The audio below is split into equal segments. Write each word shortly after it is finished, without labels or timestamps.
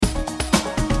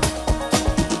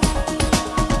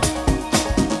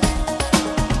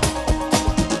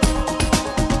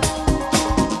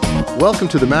Welcome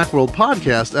to the Macworld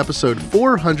Podcast, episode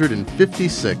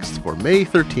 456 for May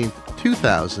 13th,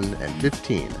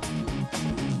 2015.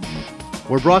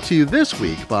 We're brought to you this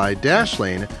week by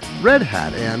Dashlane, Red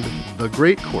Hat, and The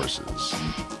Great Courses.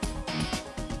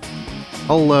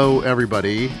 Hello,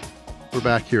 everybody. We're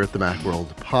back here at the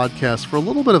Macworld Podcast for a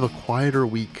little bit of a quieter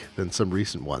week than some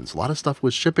recent ones. A lot of stuff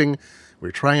was shipping. We're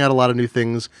trying out a lot of new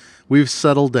things. We've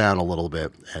settled down a little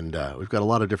bit, and we've got a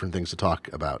lot of different things to talk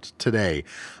about today.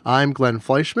 I'm Glenn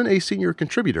Fleischman, a senior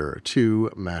contributor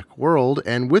to Macworld,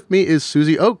 and with me is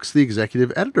Susie Oakes, the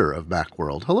executive editor of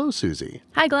Macworld. Hello, Susie.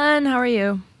 Hi, Glenn. How are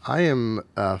you? I am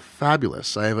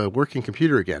fabulous. I have a working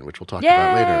computer again, which we'll talk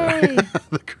about later.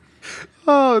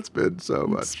 Oh, it's been so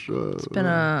much. It's been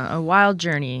a wild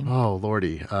journey. Oh,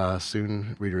 Lordy.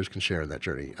 Soon readers can share in that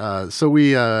journey. So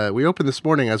we opened this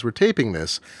morning as we're taping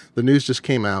this. The news just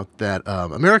came out that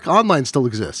America Online still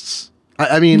exists.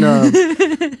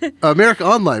 America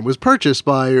Online was purchased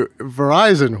by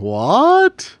Verizon.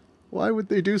 What? Why would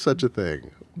they do such a thing?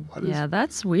 Yeah,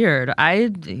 that's weird. I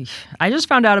just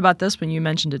found out about this when you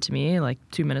mentioned it to me like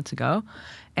 2 minutes ago,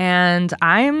 and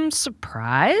I'm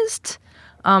surprised.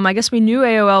 I guess we knew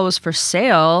AOL was for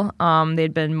sale.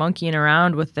 They'd been monkeying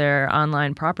around with their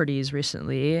online properties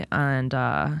recently, and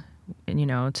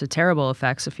to terrible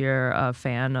effects if you're a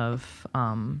fan of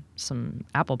some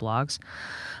Apple blogs,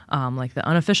 like the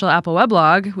unofficial Apple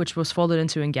weblog, which was folded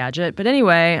into Engadget. But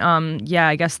anyway,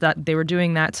 I guess that they were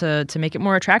doing that to make it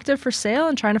more attractive for sale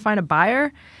and trying to find a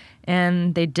buyer.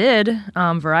 And they did.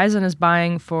 Verizon is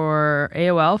buying for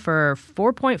AOL for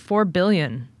 $4.4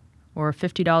 billion. Or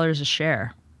 $50 a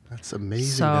share. That's amazing.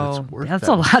 So that's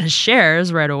a lot of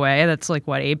shares right away. That's like,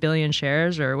 what, 8 billion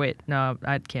shares? Or wait, no,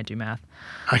 I can't do math.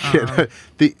 I can't. Or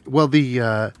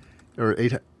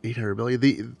 800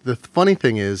 billion. The funny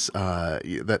thing is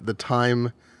that the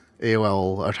Time Warner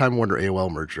AOL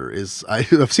merger is,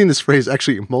 I've seen this phrase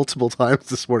actually multiple times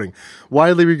this morning,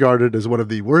 widely regarded as one of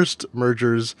the worst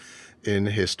mergers in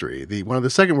history. One of the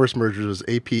second worst mergers was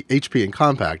HP and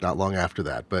Compaq not long after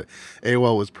that, but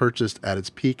AOL was purchased at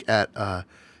its peak at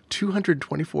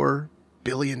 $224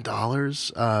 billion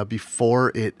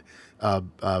before it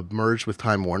merged with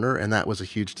Time Warner, and that was a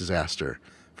huge disaster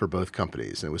for both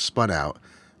companies. And it was spun out,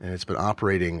 and it's been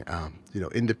operating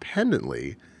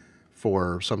independently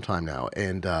for some time now.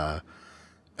 And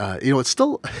it's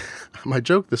still, my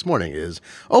joke this morning is,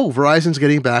 Verizon's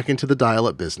getting back into the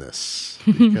dial-up business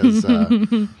because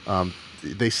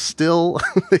they still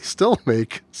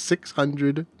make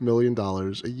 $600 million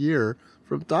a year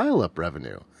from dial-up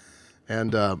revenue.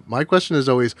 And my question is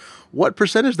always, what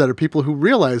percentage of that are people who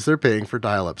realize they're paying for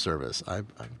dial-up service? I'm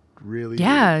really Do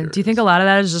you think a lot of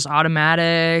that is just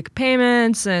automatic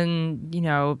payments and,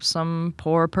 some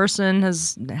poor person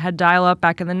has had dial-up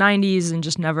back in the 90s and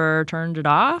just never turned it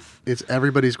off? It's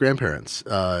everybody's grandparents.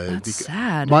 That's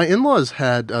sad. My in-laws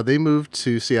they moved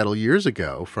to Seattle years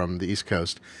ago from the East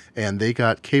Coast, and they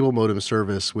got cable modem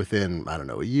service within,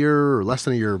 a year or less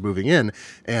than a year of moving in.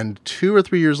 And 2 or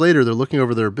 3 years later, they're looking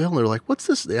over their bill and they're like, what's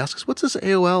this? They ask us, what's this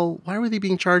AOL? Why are they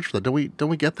being charged for that? Don't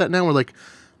we get that now? We're like,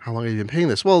 how long have you been paying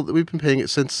this? Well, we've been paying it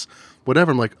since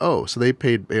whatever. I'm like, so they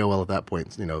paid AOL at that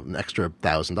point, an extra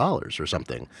 $1,000 or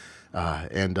something.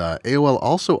 And AOL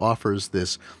also offers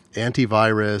this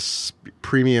antivirus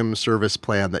premium service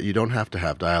plan that you don't have to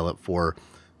have dial-up for.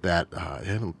 That I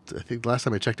think the last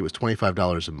time I checked, it was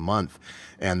 $25 a month,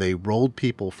 and they rolled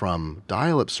people from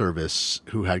dial-up service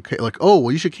who had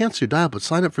you should cancel your dial-up, but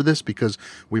sign up for this because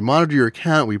we monitor your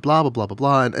account, we blah blah blah blah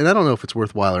blah, and I don't know if it's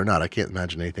worthwhile or not. I can't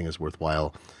imagine anything is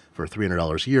worthwhile for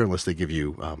 $300 a year unless they give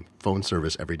you phone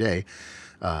service every day.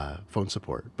 Phone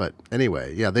support. But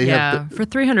anyway, they have... for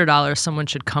 $300, someone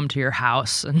should come to your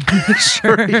house and make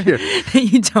sure that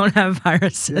you don't have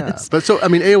viruses. Yeah. But so,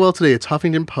 AOL today, it's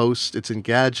Huffington Post, it's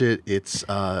Engadget, it's...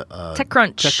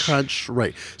 TechCrunch.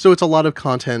 Right. So it's a lot of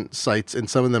content sites, and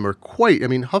some of them are quite...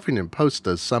 Huffington Post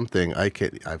does something, I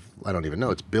don't even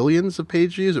know, it's billions of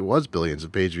page views? It was billions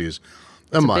of page views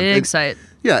a month. Big site.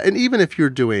 Yeah, and even if you're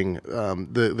doing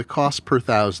the cost per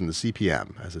thousand, the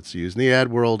CPM, as it's used in the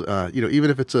ad world, even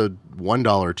if it's a $1, $2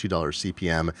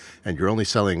 CPM, and you're only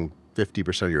selling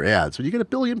 50% of your ads, when you get a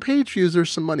billion page views, there's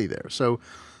some money there. So,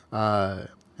 and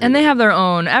they have their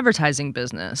own advertising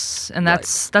business, and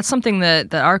that's something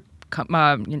that our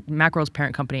Macworld's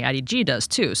parent company IDG does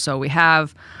too. So we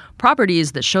have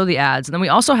properties that show the ads, and then we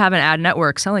also have an ad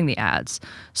network selling the ads.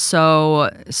 So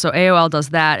AOL does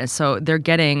that, and so they're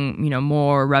getting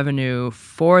more revenue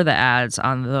for the ads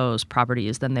on those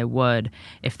properties than they would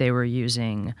if they were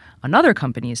using another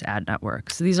company's ad network.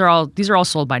 So these are all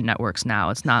sold by networks now.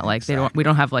 It's not like we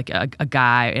don't have like a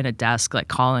guy in a desk like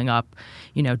calling up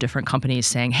different companies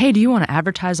saying, hey, do you want to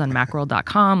advertise on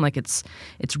Macworld.com? Like it's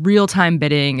real time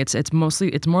bidding. It's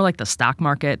more like the stock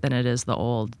market than it is the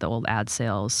old ad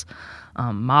sales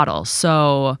model.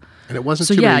 So, and it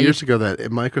wasn't too many years ago that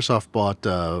Microsoft bought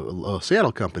a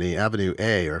Seattle company, Avenue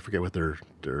A, or I forget what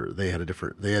they had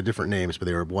different names, but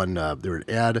they were an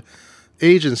ad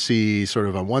agency sort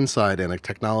of on one side and a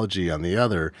technology on the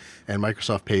other, and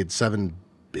Microsoft paid $7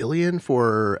 billion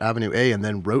for Avenue A and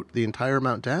then wrote the entire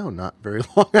amount down not very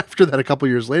long after that, a couple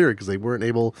years later, because they weren't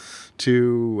able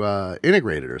to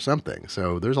integrate it or something.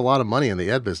 So there's a lot of money in the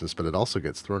ad business, but it also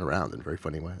gets thrown around in very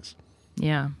funny ways.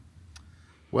 Yeah.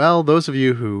 Well, those of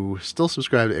you who still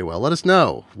subscribe to AOL, let us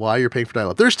know why you're paying for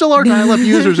dial-up. There still are dial-up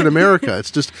users in America.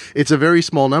 It's a very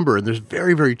small number, and there's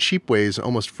very, very cheap ways,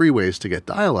 almost free ways to get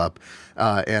dial-up.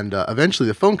 And eventually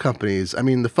the phone companies,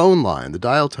 the phone line, the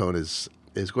dial tone is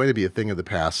going to be a thing of the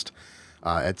past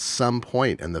at some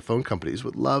point, and the phone companies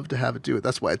would love to have it do it.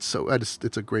 That's why it's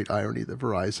a great irony that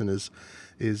Verizon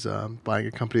is buying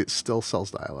a company that still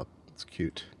sells dial-up. It's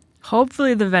cute.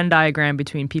 Hopefully the Venn diagram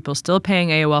between people still paying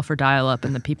AOL for dial-up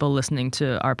and the people listening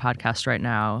to our podcast right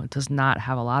now does not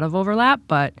have a lot of overlap,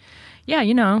 but yeah,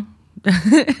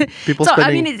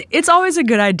 it's always a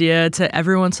good idea to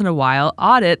every once in a while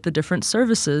audit the different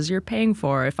services you're paying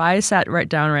for. If I sat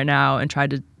down right now and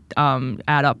tried to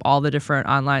add up all the different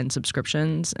online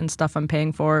subscriptions and stuff I'm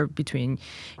paying for between,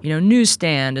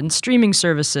 newsstand and streaming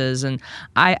services, and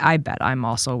I bet I'm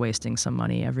also wasting some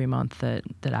money every month that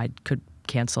I could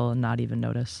cancel and not even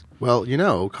notice. Well,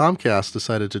 Comcast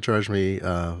decided to charge me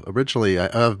originally. I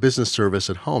have business service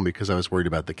at home because I was worried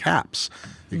about the caps,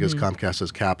 because Comcast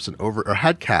has caps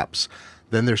had caps.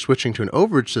 Then they're switching to an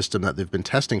overage system that they've been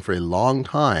testing for a long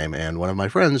time. And one of my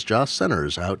friends, Josh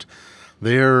Centers, out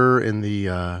there in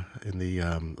the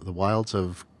wilds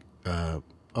of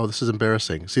this is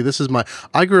embarrassing. See,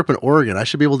 I grew up in Oregon. I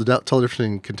should be able to tell the difference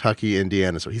in Kentucky,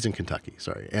 Indiana. So he's in Kentucky,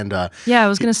 sorry. And yeah, I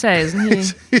was going to say, isn't he?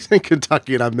 He's in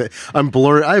Kentucky, and I'm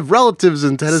blurry. I have relatives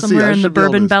in Tennessee. Somewhere in the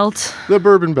Bourbon Belt. The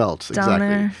Bourbon Belt, down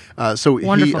exactly. So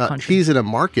he's in a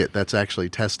market that's actually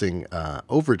testing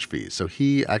overage fees. So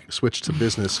he switched to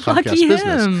business, Comcast Lucky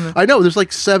Business. Him. I know, there's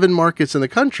like 7 markets in the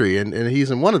country, and he's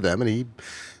in one of them, and he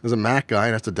is a Mac guy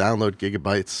and has to download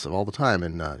gigabytes all the time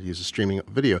and uses streaming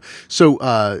video. So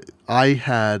I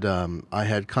had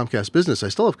Comcast Business. I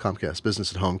still have Comcast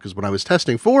Business at home because when I was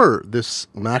testing for this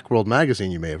Macworld magazine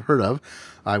you may have heard of,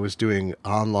 I was doing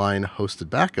online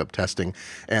hosted backup testing,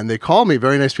 and they call me,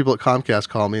 very nice people at Comcast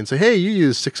call me and say, hey, you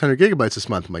use 600 gigabytes this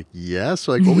month. I'm like, yes.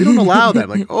 So like, well, we don't allow that. I'm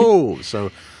like, oh.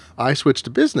 So I switched to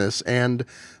business, and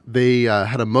they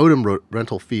had a modem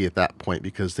rental fee at that point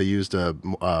because they used a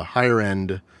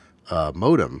higher-end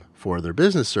modem for their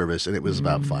business service, and it was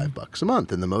about $5 a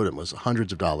month, and the modem was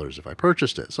hundreds of dollars if I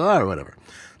purchased it. So whatever.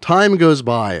 Time goes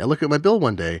by. I look at my bill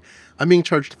one day. I'm being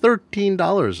charged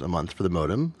 $13 a month for the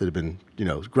modem that had been,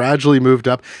 gradually moved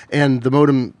up, and the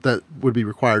modem that would be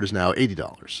required is now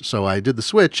 $80. So I did the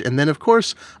switch, and then of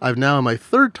course I've now on my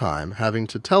third time having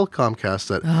to tell Comcast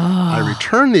that I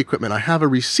returned the equipment. I have a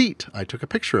receipt. I took a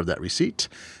picture of that receipt,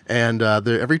 and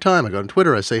every time I go on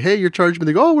Twitter, I say, "Hey, you're charging me."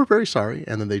 They go, "Oh, we're very sorry,"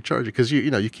 and then they charge it because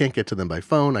you can't get to them by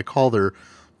phone. I call their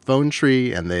phone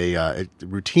tree, and it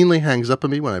routinely hangs up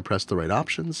on me when I press the right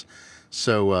options.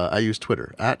 So I use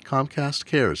Twitter at Comcast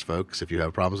Cares, folks. If you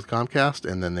have problems with Comcast,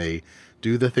 and then they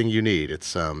do the thing you need.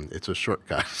 It's a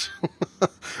shortcut.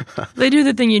 They do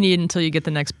the thing you need until you get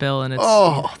the next bill, and it's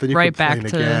then you right back to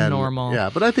again. normal. Yeah,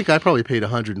 but I think I probably paid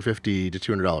 $150 to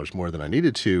 $200 more than I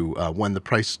needed to when the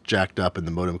price jacked up and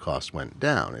the modem cost went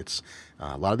down. It's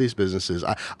a lot of these businesses.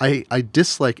 I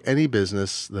dislike any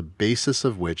business the basis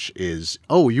of which is,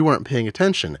 you weren't paying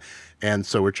attention, and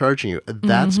so we're charging you.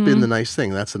 That's been the nice thing.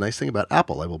 That's the nice thing about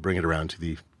Apple. I will bring it around to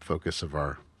the focus of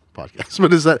our podcast.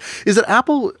 But is that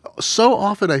Apple, so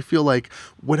often I feel like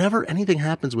whenever anything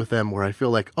happens with them where I feel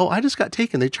like, I just got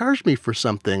taken, they charged me for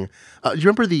something. Do you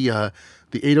remember the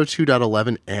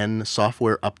 802.11n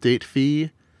software update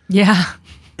fee? Yeah.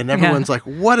 And everyone's like,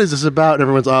 what is this about? And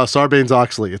everyone's,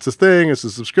 Sarbanes-Oxley. It's a thing. It's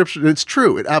a subscription. It's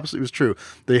true. It absolutely was true.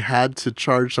 They had to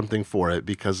charge something for it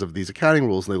because of these accounting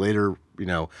rules. And they later,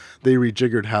 they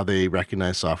rejiggered how they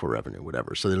recognize software revenue,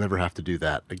 whatever. So they'll never have to do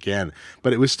that again.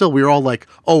 But it was still, we were all like,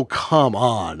 oh, come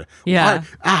on. Yeah. What?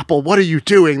 Apple, what are you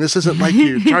doing? This isn't like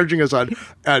you're charging us on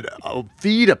a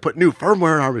fee to put new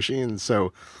firmware in our machines.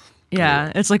 So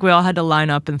yeah, it's like we all had to line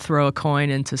up and throw a coin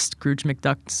into Scrooge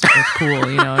McDuck's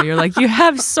pool. You're like, you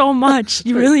have so much.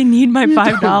 You really need my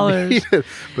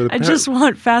 $5. I just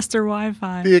want faster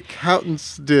Wi-Fi. The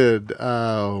accountants did.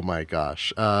 Oh my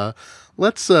gosh.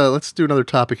 Let's do another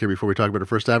topic here before we talk about our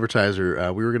first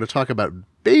advertiser. We were going to talk about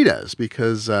betas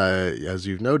because, as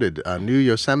you've noted, New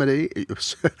Yosemite.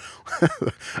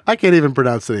 I can't even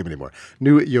pronounce the name anymore.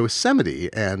 New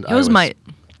Yosemite and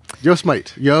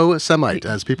Yosemite,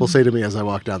 as people say to me as I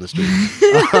walk down the street.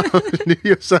 New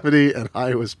Yosemite and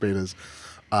iOS betas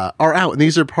are out. And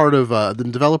these are part of, the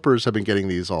developers have been getting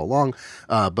these all along,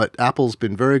 but Apple's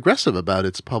been very aggressive about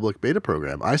its public beta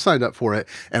program. I signed up for it,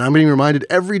 and I'm being reminded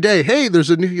every day, hey, there's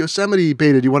a new Yosemite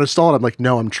beta. Do you want to install it? I'm like,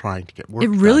 no, I'm trying to get work. It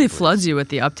really floods you with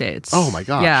the updates. Oh my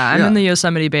gosh. Yeah, I'm in the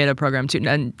Yosemite beta program too,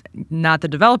 and not the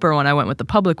developer one. I went with the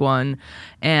public one,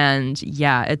 and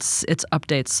yeah, it's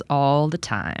updates all the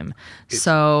time.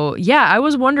 So yeah, I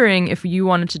was wondering if you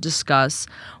wanted to discuss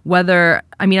whether,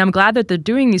 I'm glad that they're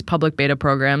doing these public beta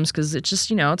programs because it's just,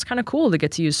 it's kind of cool to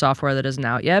get to use software that isn't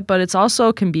out yet, but it's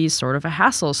also can be sort of a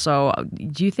hassle. So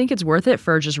do you think it's worth it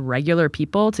for just regular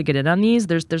people to get in on these?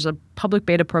 There's a public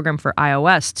beta program for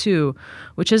iOS too,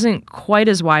 which isn't quite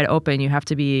as wide open. You have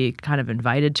to be kind of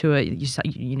invited to it.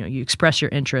 You express your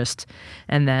interest,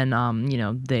 and then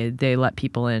they let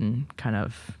people in kind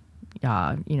of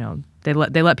they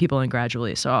let people in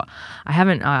gradually. So I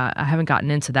haven't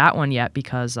gotten into that one yet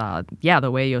because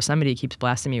the way Yosemite keeps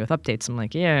blasting me with updates, I'm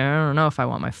like, I don't know if I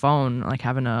want my phone like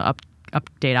having to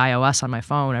update iOS on my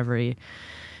phone every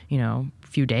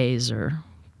few days or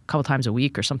a couple times a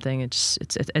week or something. It's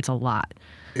a lot.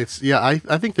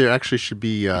 I think there actually should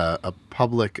be a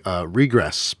public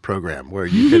regress program where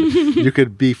you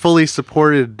could be fully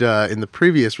supported in the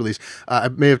previous release. I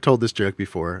may have told this joke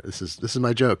before. This is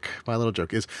my joke. My little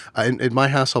joke is in my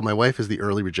household, my wife is the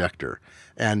early rejecter.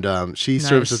 And she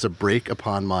serves as a brake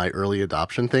upon my early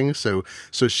adoption thing. So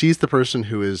she's the person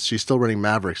she's still running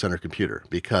Mavericks on her computer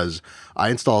because I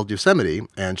installed Yosemite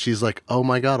and she's like, oh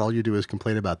my God, all you do is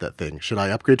complain about that thing. Should I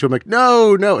upgrade to it? I'm like,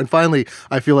 no. And finally,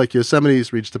 I feel like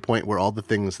Yosemite's reached the point where all the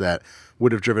things that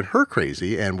would have driven her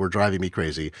crazy and were driving me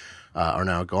crazy are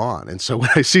now gone. And so when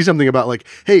I see something about like,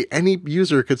 hey, any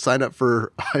user could sign up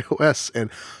for iOS and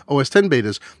OS 10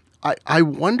 betas, I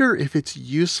wonder if it's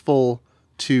useful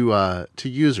to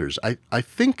users. I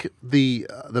think the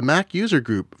Mac user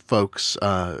group folks,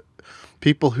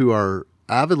 people who are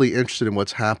avidly interested in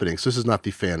what's happening. So this is not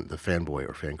the fanboy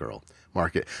or fangirl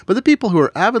market, but the people who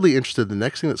are avidly interested in the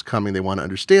next thing that's coming. They want to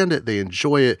understand it. They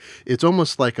enjoy it. It's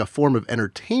almost like a form of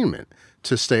entertainment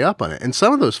to stay up on it. And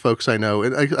some of those folks I know,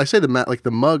 and I say like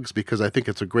the mugs because I think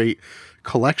it's a great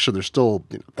collection. There's still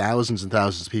thousands and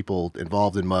thousands of people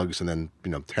involved in mugs, and then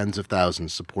tens of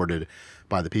thousands supported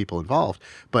by the people involved.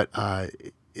 But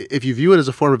if you view it as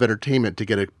a form of entertainment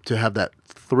to have that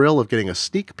thrill of getting a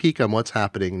sneak peek on what's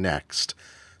happening next,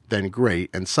 then great.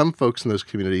 And some folks in those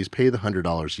communities pay the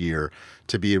 $100 a year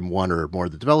to be in one or more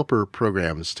of the developer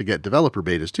programs to get developer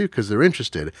betas too, because they're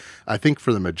interested. I think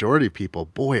for the majority of people,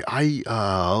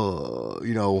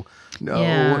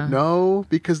 no,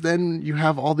 because then you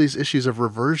have all these issues of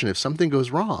reversion. If something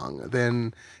goes wrong,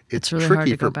 then it's really tricky hard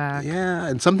to go back. Yeah,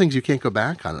 and some things you can't go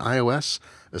back on. iOS,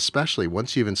 especially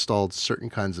once you've installed certain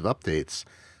kinds of updates,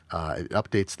 it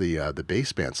updates the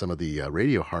baseband, some of the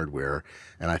radio hardware,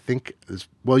 and I think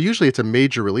usually it's a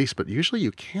major release, but usually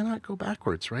you cannot go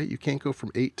backwards, right? You can't go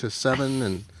from 8 to 7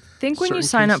 and. I think when you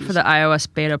sign up for the iOS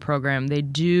beta program, they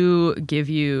do give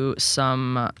you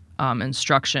some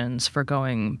instructions for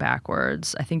going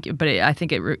backwards. I think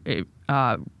it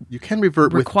you can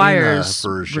revert requires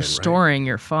within a version, restoring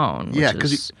your phone. Yeah,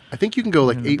 because I think you can go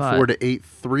like 8.4 to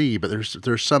 8.3, but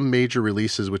there's some major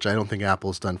releases which I don't think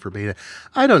Apple's done for beta.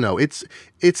 I don't know. It's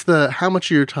the how much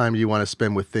of your time do you want to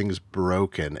spend with things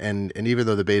broken, and even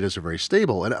though the betas are very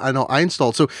stable, and I know I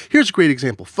installed. So here's a great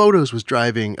example.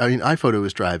 iPhoto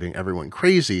was driving everyone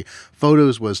crazy.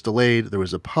 Photos was delayed. There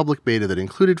was a public beta that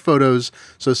included Photos,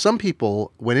 so some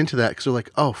people went into that because they're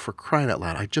like, oh, for crying out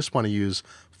loud, I just want to use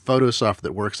photo software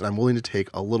that works, and I'm willing to take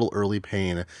a little early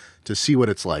pain to see what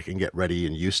it's like and get ready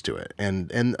and used to it.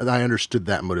 And I understood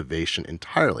that motivation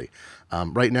entirely.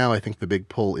 Right now, I think the big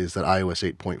pull is that iOS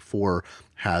 8.4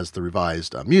 has the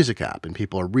revised music app, and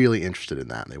people are really interested in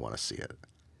that, and they want to see it.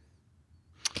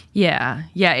 Yeah.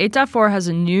 Yeah. 8.4 has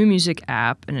a new music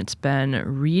app and it's been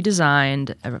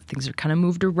redesigned. Things are kind of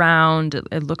moved around.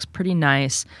 It looks pretty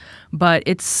nice, but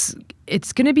it's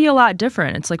going to be a lot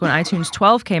different. It's like when iTunes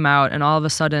 12 came out and all of a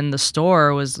sudden the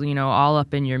store was, all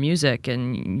up in your music.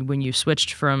 And when you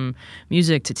switched from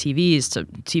music to TVs, to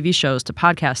TV shows, to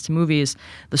podcasts, to movies,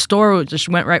 the store just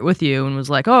went right with you and was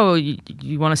like, oh,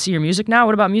 you want to see your music now?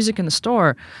 What about music in the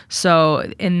store? So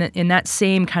in that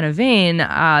same kind of vein,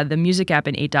 the music app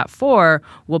in 8.4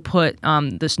 will put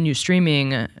the new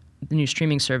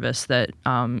streaming service that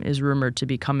is rumored to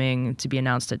be coming to be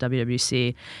announced at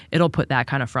WWC. It'll put that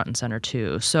kind of front and center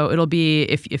too. So it'll be,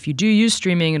 if you do use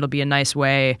streaming, it'll be a nice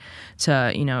way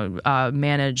to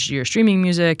manage your streaming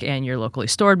music and your locally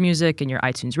stored music and your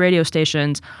iTunes radio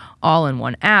stations all in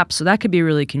one app. So that could be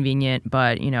really convenient.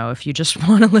 But if you just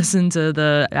want to listen to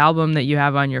the album that you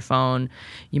have on your phone,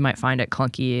 you might find it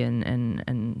clunky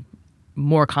and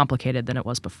more complicated than it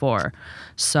was before.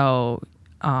 So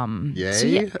Yay. So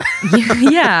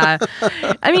yeah.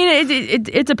 I mean,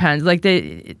 it depends. Like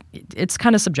it's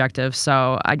kind of subjective.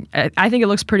 So I think it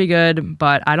looks pretty good,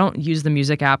 but I don't use the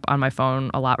music app on my phone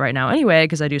a lot right now anyway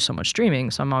because I do so much streaming.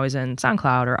 So I'm always in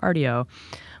SoundCloud or Rdio.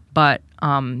 But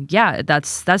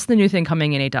that's the new thing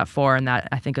coming in 8.4, and that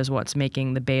I think is what's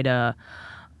making the beta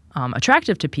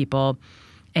attractive to people.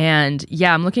 And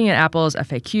yeah, I'm looking at Apple's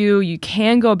FAQ. You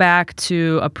can go back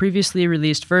to a previously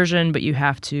released version, but you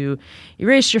have to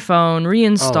erase your phone,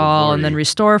 reinstall, and then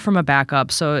restore from a backup.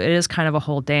 So it is kind of a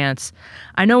whole dance.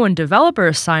 I know when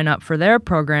developers sign up for their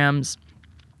programs,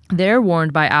 they're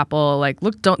warned by Apple, like,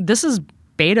 look, this is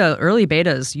early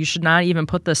betas. You should not even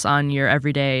put this on your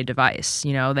everyday device.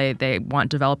 They want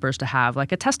developers to have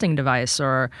like a testing device,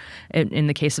 or in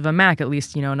the case of a Mac, at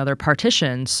least, another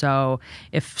partition. So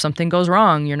if something goes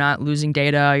wrong, you're not losing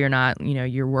data, you're not,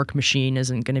 your work machine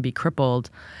isn't going to be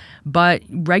crippled. But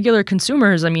regular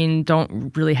consumers,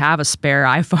 don't really have a spare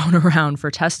iPhone around for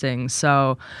testing.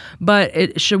 So, but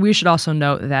we should also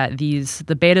note that the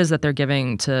betas that they're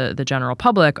giving to the general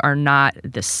public are not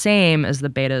the same as the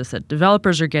betas that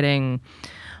developers are getting.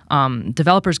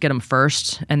 Developers get them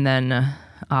first, and then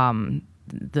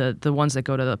the ones that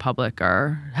go to the public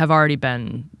have already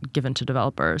been given to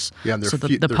developers. Yeah, and so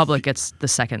the public gets the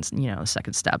second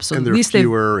step. So and at least they're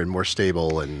fewer and more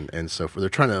stable and so forth. They're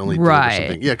trying to only deliver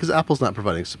something. Yeah, because Apple's not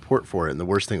providing support for it, and the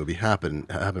worst thing would happen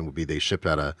would be they ship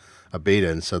out a beta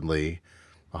and suddenly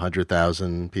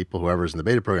 100,000 people, whoever's in the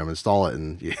beta program, install it,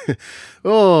 and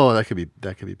that could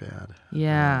be bad.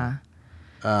 Yeah.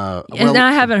 And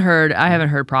I haven't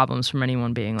heard problems from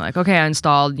anyone being like, okay, I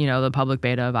installed, the public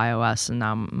beta of iOS and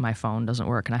now my phone doesn't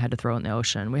work and I had to throw it in the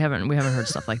ocean. We haven't heard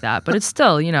stuff like that, but it's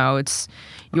still, it's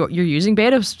you're using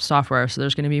beta software, so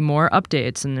there's going to be more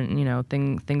updates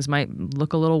and things might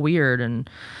look a little weird. And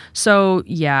so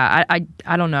yeah,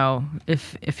 I don't know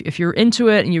if you're into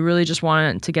it and you really just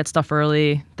want to get stuff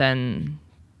early, then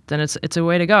it's a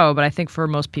way to go. But I think for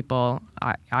most people,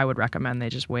 I would recommend they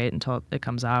just wait until it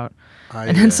comes out,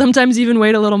 and then sometimes even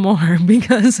wait a little more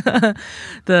because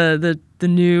the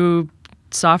new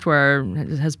software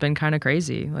has been kind of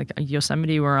crazy. Like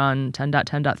Yosemite, we're on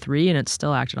 10.10.3 and it's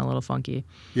still acting a little funky.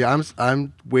 Yeah,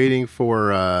 I'm waiting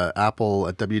for Apple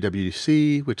at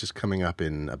WWDC, which is coming up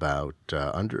in about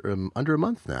under a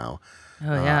month now.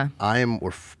 Oh yeah,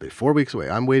 we're 4 weeks away.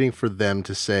 I'm waiting for them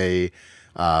to say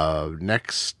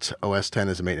next OS 10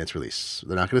 is a maintenance release.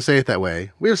 They're not going to say it that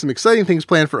way. We have some exciting things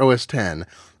planned for OS 10.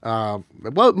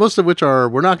 Most of which are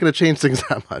we're not going to change things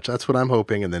that much. That's what I'm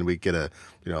hoping, and then we get a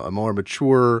more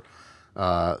mature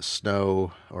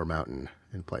snow or mountain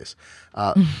in place.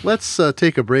 Let's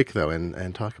take a break though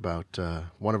and talk about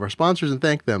one of our sponsors and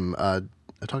thank them.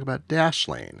 Talk about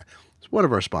Dashlane. One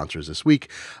of our sponsors this week.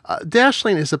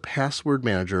 Dashlane is a password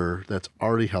manager that's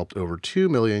already helped over 2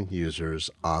 million users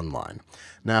online.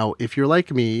 Now, if you're like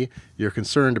me, you're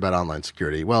concerned about online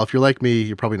security. Well, if you're like me,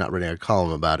 you're probably not writing a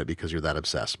column about it because you're that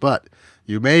obsessed. But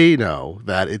you may know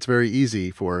that it's very easy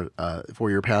for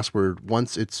your password,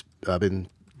 once it's been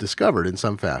discovered in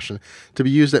some fashion, to be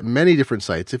used at many different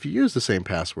sites if you use the same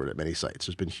password at many sites.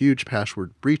 There's been huge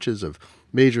password breaches of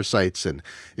major sites, and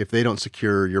if they don't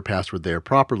secure your password there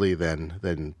properly,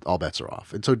 then all bets are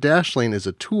off. And so Dashlane is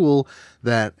a tool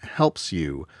that helps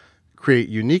you create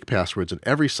unique passwords in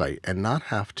every site and not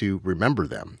have to remember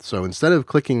them. So instead of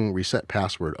clicking reset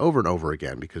password over and over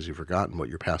again because you've forgotten what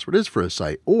your password is for a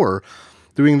site, or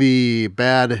doing the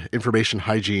bad information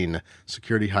hygiene,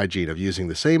 security hygiene of using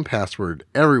the same password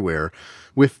everywhere,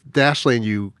 with Dashlane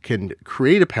you can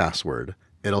create a password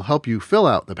It'll help you fill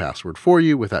out the password for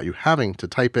you without you having to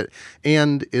type it,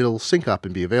 and it'll sync up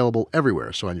and be available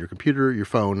everywhere. So on your computer, your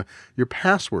phone, your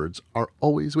passwords are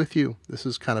always with you. This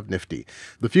is kind of nifty.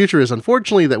 The future is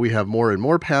unfortunately that we have more and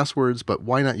more passwords, but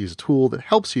why not use a tool that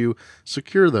helps you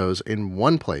secure those in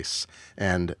one place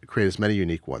and create as many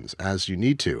unique ones as you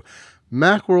need to?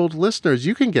 Macworld listeners,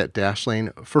 you can get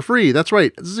Dashlane for free. That's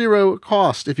right, 0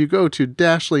 cost. If you go to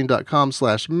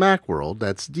dashlane.com/Macworld,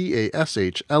 that's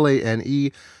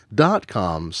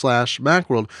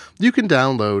DASHLANE.com/Macworld, you can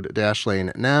download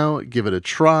Dashlane now, give it a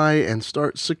try, and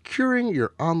start securing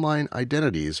your online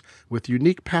identities with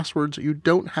unique passwords you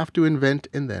don't have to invent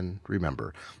and then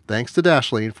remember. Thanks to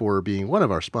Dashlane for being one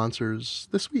of our sponsors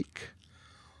this week.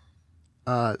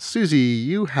 Susie,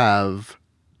 you have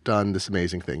done this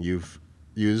amazing thing. You've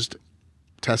used,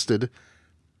 tested,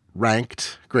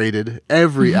 ranked, graded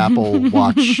every Apple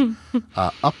Watch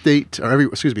update, or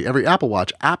every Apple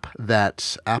Watch app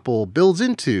that Apple builds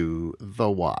into the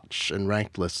watch, and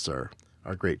ranked lists are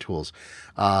great tools.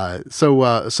 So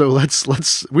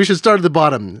we should start at the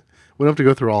bottom. We don't have to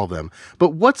go through all of them.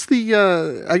 But what's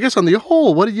the, I guess on the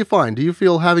whole, what did you find? Do you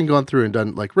feel, having gone through and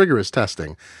done like rigorous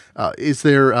testing, is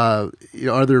there, are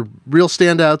there real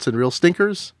standouts and real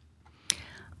stinkers?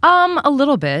 A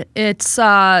little bit. It's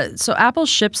so Apple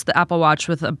ships the Apple Watch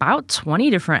with about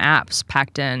 20 different apps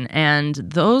packed in, and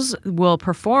those will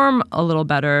perform a little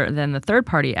better than the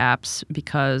third-party apps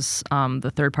because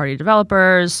the third-party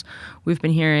developers, we've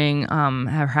been hearing,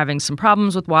 are having some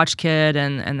problems with WatchKit,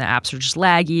 and the apps are just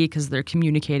laggy because they're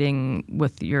communicating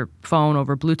with your phone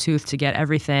over Bluetooth to get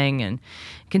everything, and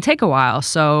it can take a while.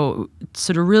 So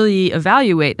to really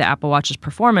evaluate the Apple Watch's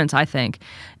performance, I think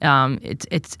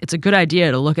it's a good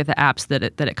idea to look at the apps that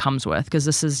it comes with, because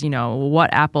this is,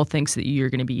 what Apple thinks that you're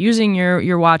going to be using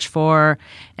your watch for,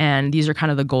 and these are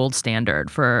kind of the gold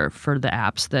standard for the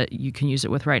apps that you can use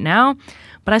it with right now.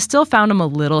 But I still found them a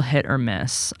little hit or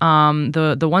miss.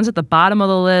 The ones at the bottom of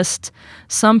the list,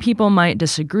 some people might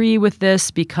disagree with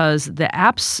this because the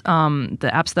apps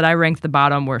that I ranked the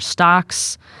bottom were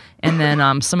stocks, and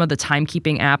then some of the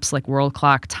timekeeping apps like World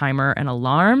Clock, Timer, and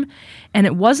Alarm. And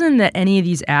it wasn't that any of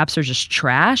these apps are just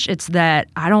trash, it's that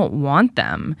I don't want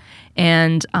them.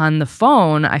 And on the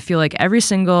phone, I feel like every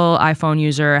single iPhone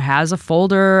user has a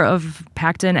folder of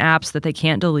packed in apps that they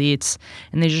can't delete,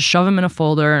 and they just shove them in a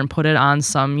folder and put it on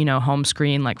some, home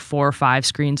screen like 4 or 5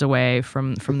 screens away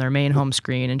from their main home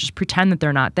screen, and just pretend that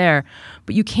they're not there.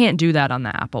 But you can't do that on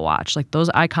the Apple Watch. Like, those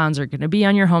icons are going to be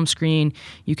on your home screen.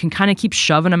 You can kind of keep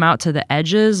shoving them out to the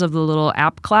edges of the little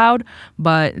app cloud,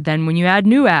 but then when you add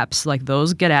new apps, like,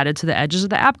 those get added to the edges of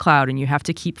the app cloud, and you have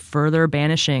to keep further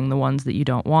banishing the ones that you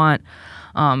don't want,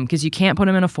 because you can't put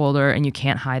them in a folder and you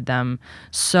can't hide them.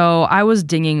 So I was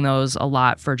dinging those a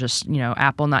lot for just,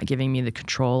 Apple not giving me the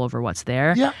control over what's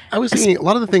there. Yeah, I was thinking a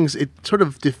lot of the things, it sort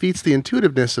of defeats the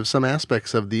intuitiveness of some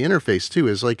aspects of the interface too,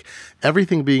 is like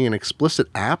everything being an explicit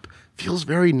app feels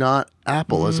very not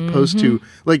Apple, as opposed to,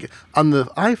 like, on the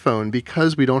iPhone,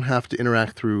 because we don't have to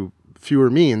interact through fewer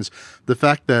means, the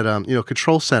fact that,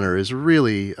 Control Center is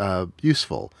really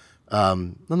useful.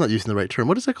 I'm not using the right term.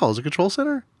 What is it called? Is it Control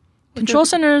Center? Control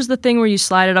Center is the thing where you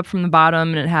slide it up from the bottom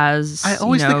and it has, I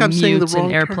always think I'm saying the wrong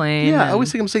and airplane. Yeah, I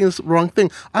always think I'm saying this wrong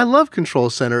thing. I love Control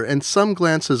Center, and some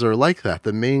glances are like that.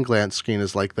 The main glance screen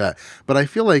is like that. But I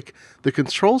feel like the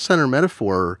Control Center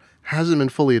metaphor hasn't been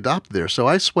fully adopted there. So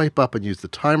I swipe up and use the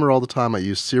timer all the time. I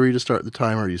use Siri to start the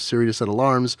timer. I use Siri to set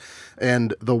alarms.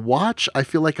 And the watch, I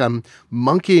feel like I'm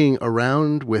monkeying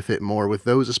around with it more with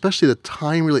those, especially the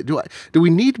time relate. Do we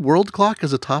need World Clock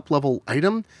as a top level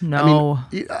item? No,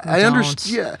 I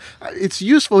understand. Yeah, it's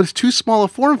useful. It's too small a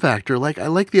form factor. Like, I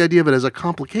like the idea of it as a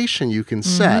complication you can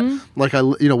set. Like,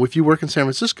 if you work in San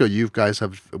Francisco, you guys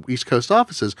have East Coast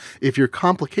offices. If your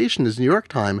complication is New York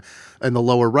time in the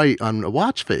lower right on a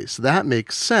watch face, that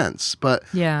makes sense. But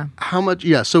how much?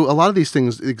 Yeah. So a lot of these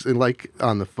things, like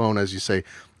on the phone, as you say,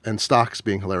 and stocks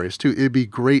being hilarious too, it'd be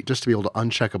great just to be able to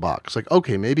uncheck a box. Like,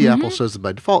 okay, maybe Apple shows it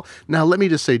by default. Now let me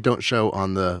just say don't show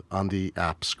on the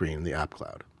app screen, the app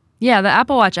cloud. Yeah, the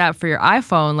Apple Watch app for your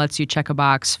iPhone lets you check a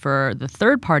box for the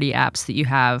third-party apps that you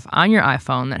have on your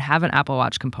iPhone that have an Apple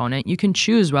Watch component. You can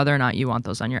choose whether or not you want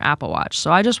those on your Apple Watch.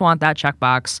 So I just want that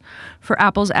checkbox for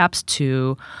Apple's apps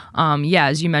too.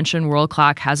 As you mentioned, World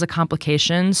Clock has a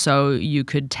complication, so you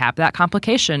could tap that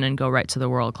complication and go right to the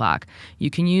World Clock.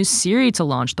 You can use Siri to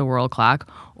launch the World Clock,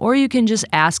 or you can just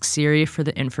ask Siri for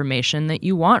the information that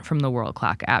you want from the World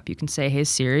Clock app. You can say, hey,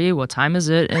 Siri, what time is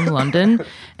it in London?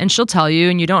 And she'll tell you,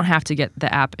 and you don't have to get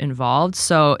the app involved.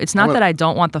 So it's not that I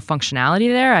don't want the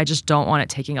functionality there. I just don't want it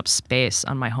taking up space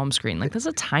on my home screen. Like, there's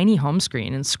a tiny home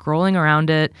screen, and scrolling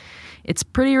around it, it's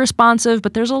pretty responsive,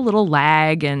 but there's a little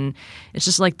lag, and it's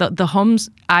just like the homes.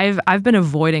 I've been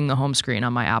avoiding the home screen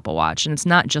on my Apple Watch, and it's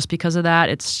not just because of that.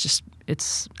 It's just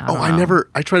I don't know.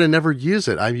 I try to never use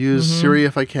it. I use Siri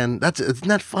if I can. Isn't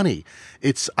that funny?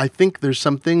 I think there's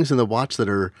some things in the watch that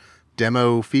are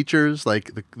demo features.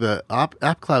 Like the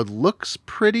app cloud looks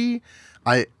pretty.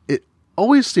 It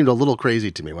always seemed a little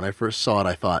crazy to me when I first saw it.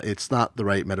 I thought it's not the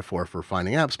right metaphor for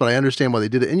finding apps, but I understand why they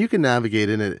did it, and you can navigate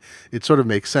in it. It sort of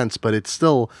makes sense, but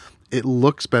it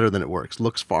looks better than it works.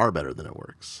 Looks far better than it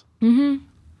works. Mm-hmm.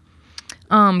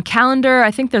 Calendar, I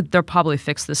think that they'll probably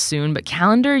fix this soon, but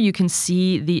calendar, you can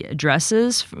see the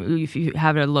addresses. If you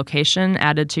have a location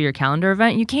added to your calendar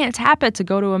event, you can't tap it to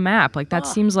go to a map. Like, that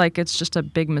seems like it's just a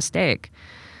big mistake.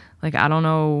 Like, I don't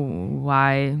know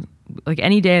why. Like,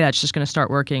 any day that's just going to start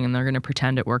working, and they're going to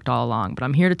pretend it worked all along. But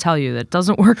I'm here to tell you that it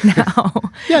doesn't work now.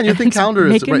 Yeah, and you think calendar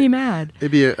is making me mad.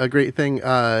 It'd be a great thing.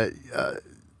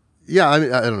 Yeah, I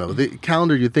mean, I don't know. The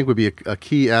calendar you'd think would be a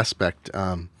key aspect.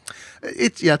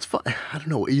 It's fun. I don't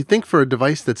know. You think for a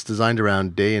device that's designed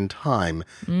around day and time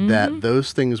that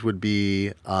those things would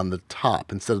be on the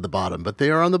top instead of the bottom, but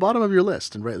they are on the bottom of your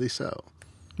list, and rightly so.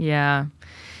 Yeah.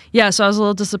 Yeah, so I was a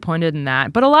little disappointed in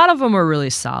that. But a lot of them were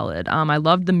really solid. I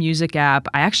loved the music app.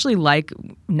 I actually like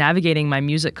navigating my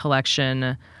music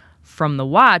collection from the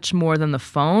watch more than the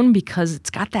phone because it's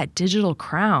got that digital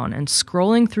crown, and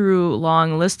scrolling through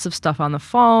long lists of stuff on the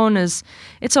phone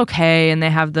it's okay, and they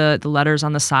have the letters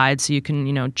on the side so you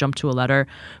can jump to a letter.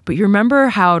 But you remember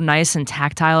how nice and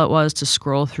tactile it was to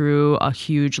scroll through a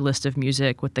huge list of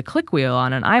music with the click wheel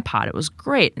on an iPod. It was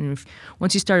great. And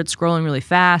once you started scrolling really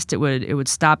fast, it would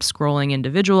stop scrolling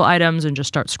individual items and just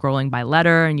start scrolling by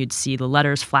letter, and you'd see the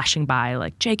letters flashing by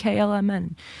like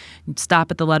JKLMN. You'd stop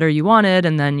at the letter you wanted,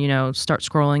 and then start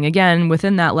scrolling again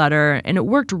within that letter, and it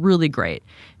worked really great.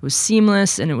 It was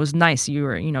seamless, and it was nice. You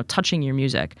were touching your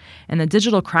music, and the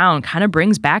digital crown kind of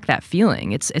brings back that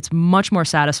feeling. It's much more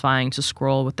satisfying to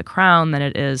scroll with the crown than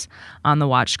it is on the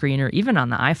watch screen or even on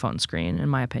the iPhone screen, in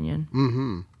my opinion.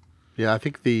 Mm-hmm. Yeah, I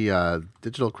think the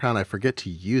digital crown, I forget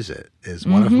to use it, is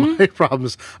one of my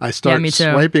problems. I start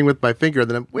swiping with my finger,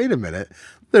 then wait a minute,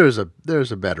 there's a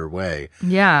better way.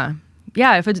 Yeah.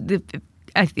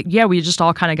 Yeah, we just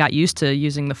all kind of got used to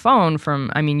using the phone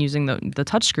using the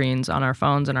touch screens on our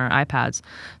phones and our iPads.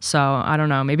 So I don't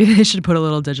know, maybe they should put a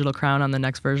little digital crown on the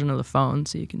next version of the phone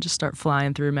so you can just start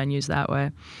flying through menus that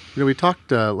way. We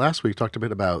talked last week, a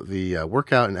bit about the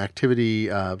workout and activity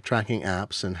tracking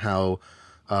apps and how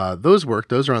those work.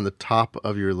 Those are on the top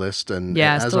of your list, and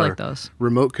I as still our like those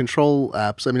remote control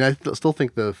apps. I mean, I still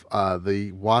think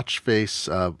the watch face,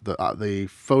 the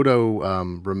photo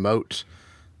remote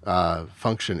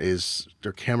function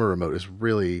their camera remote is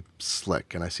really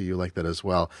slick, and I see you like that as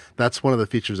well. That's one of the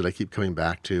features that I keep coming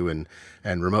back to,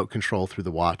 and remote control through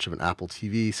the watch of an Apple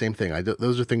TV, same thing.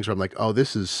 Those are things where I'm like, oh,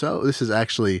 this is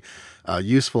actually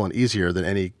useful and easier than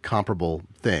any comparable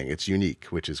thing. It's unique,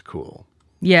 which is cool.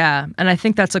 Yeah, and I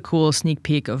think that's a cool sneak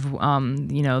peek of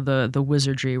the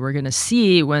wizardry we're going to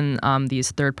see when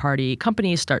these third-party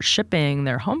companies start shipping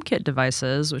their HomeKit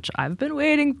devices, which I've been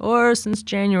waiting for since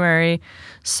January.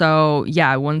 So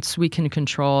yeah, once we can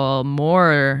control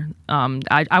more,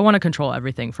 I want to control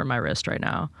everything from my wrist right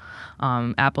now.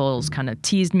 Apple's kind of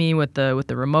teased me with the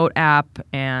remote app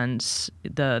and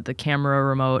the camera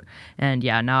remote, and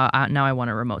yeah, now I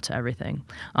want a remote to everything.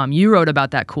 You wrote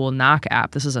about that cool Knock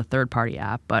app. This is a third-party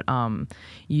app, but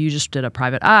you just did a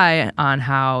private eye on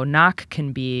how Knock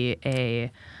can be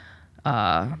a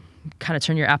kind of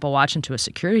turn your Apple Watch into a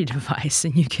security device,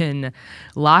 and you can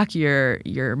lock your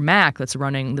Mac that's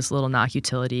running this little Knock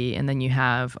utility, and then you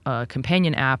have a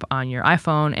companion app on your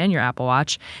iPhone and your Apple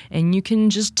Watch, and you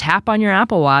can just tap on your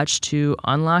Apple Watch to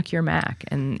unlock your Mac.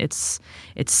 And it's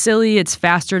silly. It's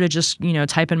faster to just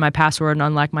type in my password and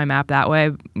unlock my Mac that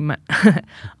way.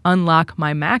 Unlock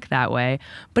my Mac that way,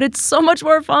 but it's so much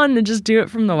more fun to just do it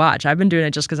from the watch. I've been doing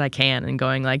it just because I can, and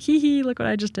going like, hee hee, look what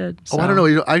I just did. So. Oh, I don't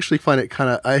know. I actually find it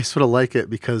I sort of like it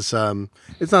because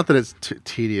it's not that it's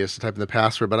tedious to type in the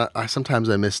password, but I sometimes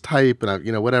I mistype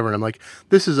and whatever, and I'm like,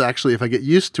 this is actually, if I get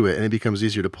used to it and it becomes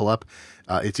easier to pull up,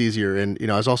 it's easier. And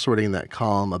I was also reading that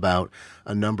column about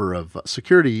a number of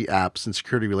security apps and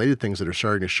security related things that are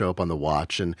starting to show up on the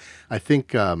watch. And I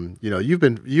think you've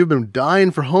been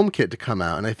dying for HomeKit to come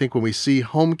out, and I think when we see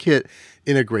HomeKit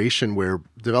integration where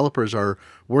developers are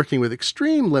working with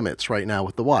extreme limits right now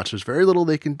with the watch, there's very little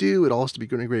they can do. It all has to be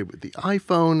integrated with the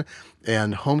iPhone,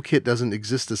 and HomeKit doesn't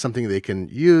exist as something they can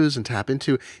use and tap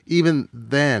into. Even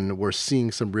then, we're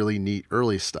seeing some really neat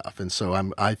early stuff, and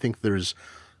so I think there's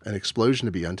an explosion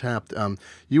to be untapped.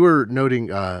 You were noting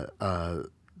that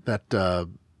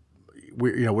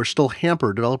we're still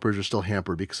hampered. Developers are still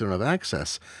hampered because they don't have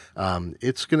access.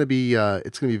 It's going to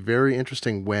be very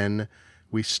interesting when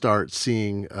we start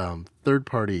seeing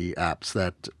third-party apps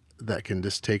that can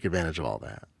just take advantage of all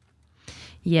that.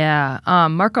 Yeah,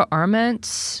 Marco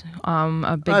Arment,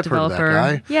 a big I've developer. Heard of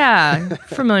that guy. Yeah,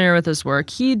 familiar with his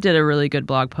work. He did a really good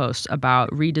blog post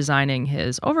about redesigning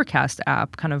his Overcast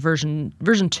app, kind of version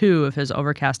 2 of his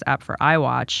Overcast app for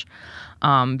iWatch.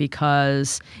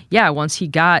 Because once he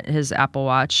got his Apple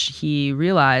Watch, he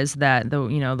realized that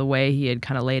the way he had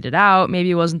kind of laid it out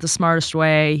maybe wasn't the smartest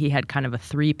way. He had kind of a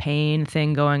 3-pane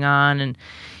thing going on, and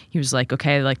he was like,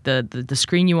 okay, like the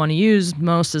screen you want to use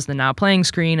most is the now playing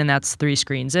screen, and that's 3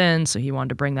 screens in. So he wanted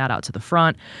to bring that out to the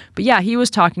front. But yeah, he was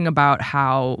talking about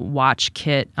how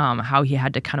WatchKit, how he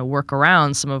had to kind of work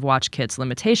around some of WatchKit's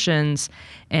limitations,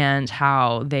 and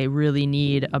how they really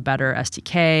need a better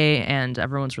SDK. And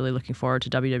everyone's really looking forward to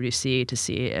WWDC to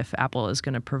see if Apple is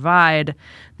going to provide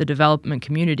the development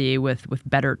community with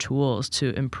better tools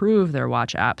to improve their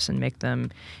watch apps and make them,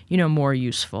 more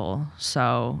useful.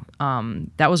 So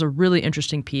that was a really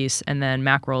interesting piece. And then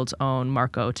Macworld's own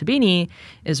Marco Tabini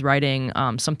is writing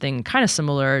something kind of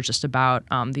similar, just about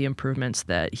the improvements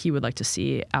that he would like to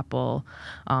see Apple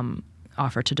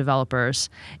offer to developers.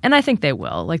 And I think they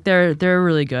will. Like they're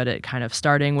really good at kind of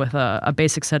starting with a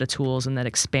basic set of tools and then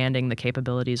expanding the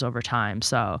capabilities over time.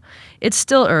 So it's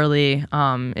still early.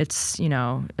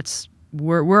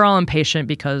 We're all impatient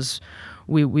because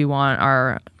we want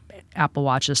our Apple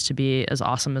Watches to be as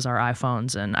awesome as our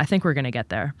iPhones, and I think we're going to get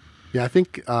there. Yeah, I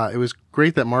think it was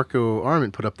great that Marco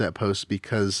Arment put up that post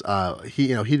because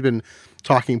he'd been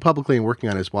talking publicly and working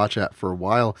on his watch app for a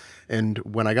while. And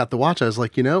when I got the watch, I was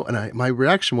like, my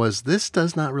reaction was, this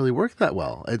does not really work that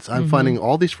well. I'm finding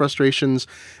all these frustrations.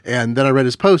 And then I read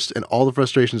his post, and all the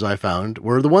frustrations I found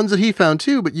were the ones that he found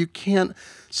too, but you can't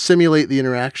simulate the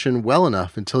interaction well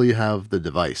enough until you have the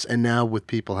device. And now with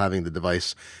people having the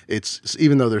device, it's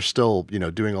even though they're still,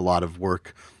 doing a lot of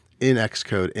work in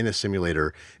Xcode in a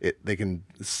simulator, they can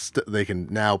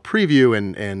now preview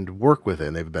and work with it,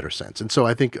 and they have a better sense. And so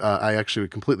I think I actually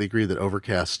would completely agree that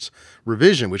Overcast's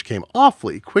revision, which came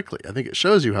awfully quickly, I think it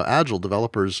shows you how agile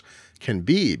developers can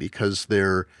be because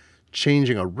they're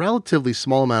changing a relatively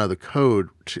small amount of the code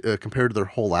compared to their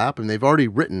whole app, and they've already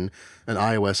written an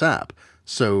iOS app.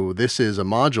 So this is a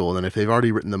module, and if they've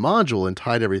already written the module and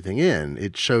tied everything in,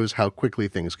 it shows how quickly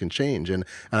things can change. And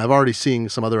I've already seen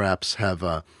some other apps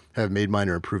have made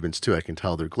minor improvements too. I can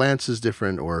tell their glance is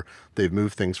different, or they've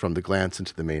moved things from the glance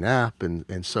into the main app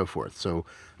and so forth. So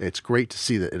it's great to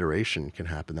see that iteration can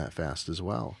happen that fast as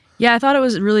well. Yeah, I thought it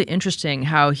was really interesting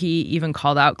how he even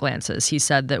called out glances. He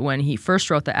said that when he first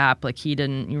wrote the app, like he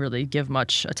didn't really give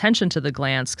much attention to the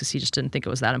glance because he just didn't think it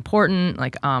was that important.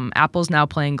 Like Apple's now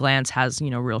playing glance has,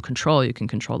 real control. You can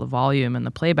control the volume and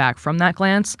the playback from that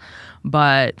glance.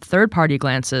 But third-party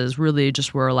glances really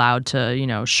just were allowed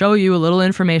to, show you a little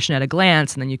information at a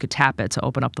glance, and then you could tap it to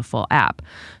open up the full app.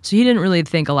 So he didn't really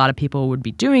think a lot of people would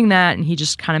be doing that, and he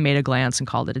just kind of made a glance and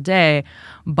called it a day.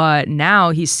 But now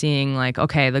he's seeing like,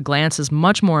 okay, the glance is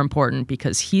much more important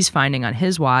because he's finding on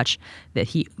his watch that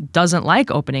he doesn't like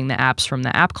opening the apps from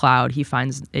the app cloud. He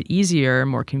finds it easier,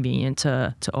 more convenient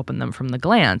to open them from the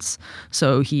glance.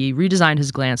 So he redesigned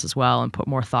his glance as well and put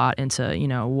more thought into,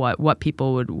 what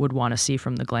people would want to see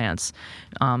from the glance.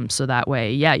 So that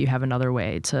way, you have another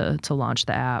way to launch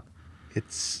the app.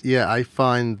 I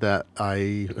find that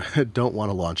I don't want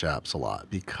to launch apps a lot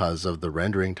because of the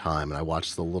rendering time, and I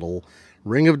watch the little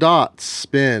ring of dots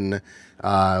spin,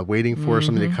 waiting for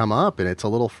something to come up, and it's a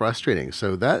little frustrating.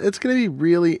 So that it's going to be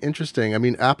really interesting. I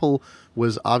mean, Apple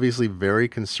was obviously very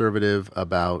conservative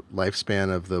about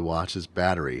lifespan of the watch's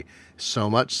battery, so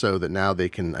much so that now they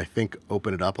can, I think,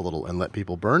 open it up a little and let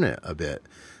people burn it a bit.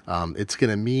 It's going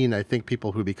to mean, I think,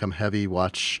 people who become heavy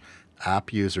watch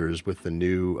app users with the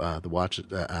new the watch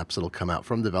apps that'll come out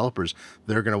from developers,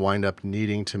 they're going to wind up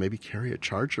needing to maybe carry a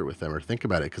charger with them or think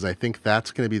about it, because I think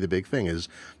that's going to be the big thing is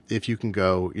if you can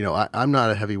go, I'm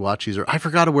not a heavy watch user. I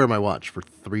forgot to wear my watch for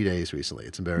 3 days recently.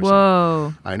 It's embarrassing.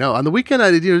 Whoa. I know. On the weekend, I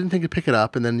didn't think to pick it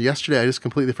up. And then yesterday, I just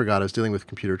completely forgot. I was dealing with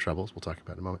computer troubles. We'll talk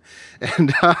about it in a moment.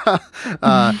 And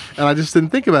and I just didn't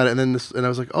think about it. And then I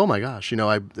was like, oh my gosh,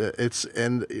 I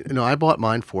bought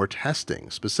mine for testing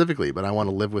specifically, but I want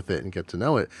to live with it and get to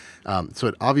know it. So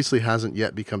it obviously hasn't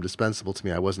yet become dispensable to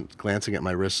me. I wasn't glancing at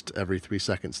my wrist every 3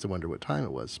 seconds to wonder what time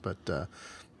it was.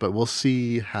 But we'll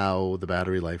see how the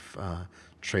battery life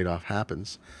trade-off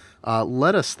happens.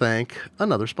 Let us thank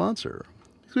another sponsor.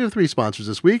 We have 3 sponsors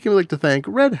this week, and we'd like to thank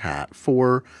Red Hat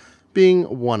for being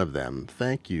one of them.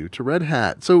 Thank you to Red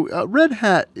Hat. So Red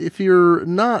Hat, if you're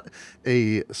not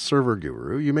a server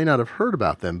guru, you may not have heard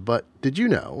about them, but did you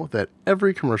know that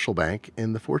every commercial bank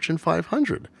in the Fortune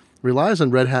 500 relies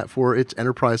on Red Hat for its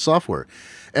enterprise software?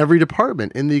 Every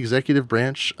department in the executive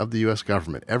branch of the U.S.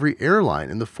 government, every airline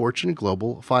in the Fortune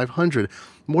Global 500,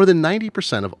 more than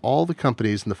 90% of all the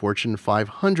companies in the Fortune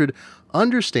 500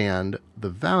 understand the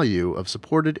value of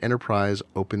supported enterprise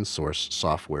open source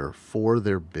software for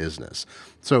their business.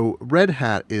 So Red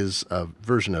Hat is a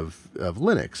version of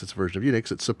Linux. It's a version of Unix.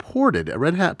 It's supported.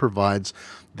 Red Hat provides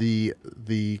the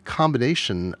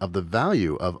combination of the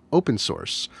value of open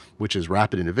source, which is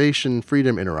rapid innovation,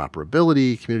 freedom,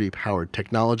 interoperability, community-powered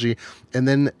technology, and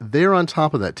then they're on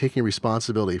top of that taking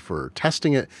responsibility for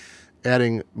testing it,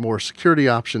 adding more security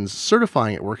options,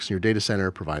 certifying it works in your data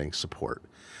center, providing support.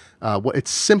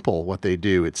 It's simple what they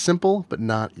do. It's simple, but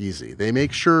not easy. They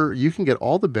make sure you can get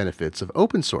all the benefits of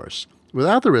open source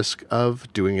without the risk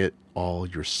of doing it all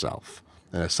yourself.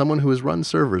 And as someone who has run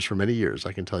servers for many years,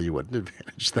 I can tell you what an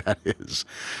advantage that is.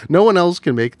 No one else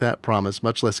can make that promise,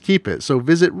 much less keep it. So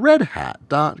visit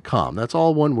redhat.com, that's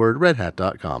all one word,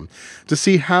 redhat.com, to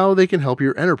see how they can help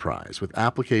your enterprise with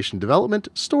application development,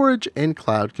 storage, and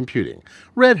cloud computing.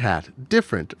 Red Hat,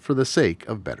 different for the sake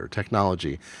of better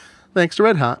technology. Thanks to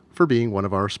Red Hat for being one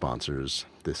of our sponsors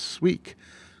this week.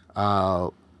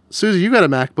 Susie, you got a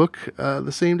MacBook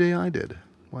the same day I did.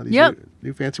 Wow, these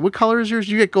new fancy. What color is yours?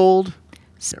 You get gold?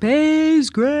 Space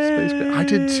gray. I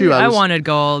did too. I wanted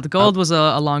gold. Gold was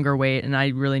a longer wait, and I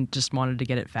really just wanted to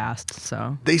get it fast.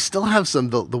 So they still have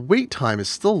some. The wait time is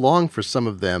still long for some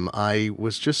of them. I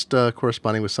was just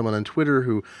corresponding with someone on Twitter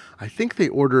who I think they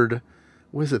ordered,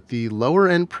 was it the lower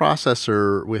end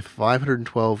processor with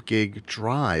 512 gig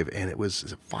drive, and is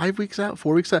it 5 weeks out,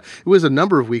 4 weeks out? It was a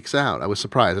number of weeks out. I was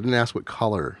surprised. I didn't ask what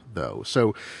color though.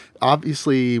 So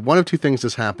obviously one of two things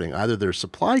is happening. Either they're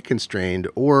supply constrained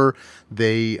or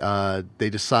they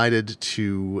decided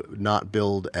to not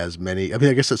build as many. I mean,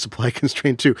 I guess it's supply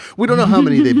constrained too. We don't know how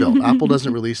many they built. Apple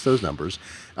doesn't release those numbers.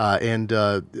 I think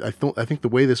the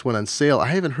way this went on sale, I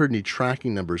haven't heard any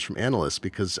tracking numbers from analysts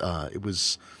because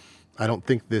I don't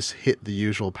think this hit the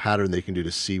usual pattern they can do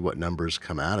to see what numbers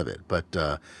come out of it.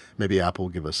 But maybe Apple will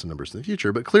give us some numbers in the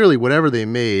future. But clearly, whatever they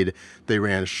made, they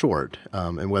ran short.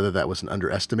 And whether that was an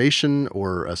underestimation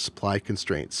or a supply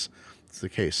constraints, it's the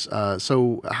case.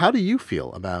 So how do you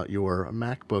feel about your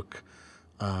MacBook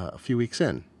a few weeks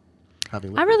in? I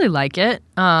really like it.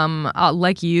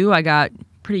 Like you, I got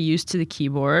pretty used to the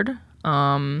keyboard.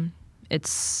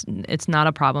 It's not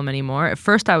a problem anymore. At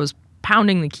first, I was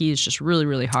pounding the keys just really,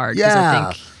 really hard because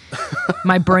I think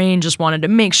my brain just wanted to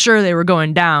make sure they were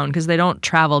going down because they don't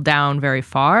travel down very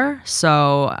far.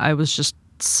 So I was just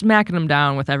smacking them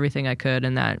down with everything I could,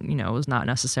 and that, was not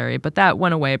necessary. But that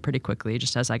went away pretty quickly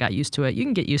just as I got used to it. You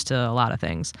can get used to a lot of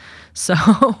things. So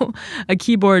a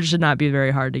keyboard should not be very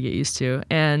hard to get used to.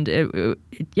 And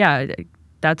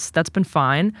that's been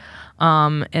fine.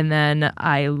 And then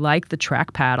I like the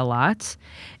trackpad a lot.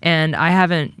 And I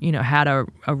haven't, had a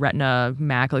Retina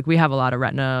Mac. Like, we have a lot of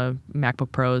Retina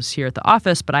MacBook Pros here at the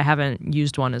office, but I haven't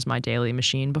used one as my daily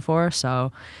machine before.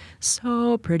 So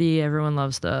pretty. Everyone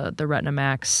loves the Retina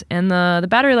Macs. And the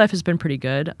battery life has been pretty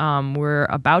good.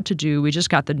 We just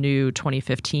got the new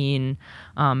 2015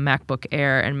 MacBook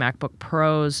Air and MacBook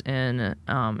Pros, and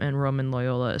Roman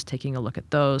Loyola is taking a look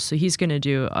at those. So he's going to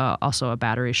do also a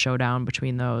battery showdown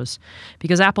between those,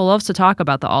 because Apple loves to talk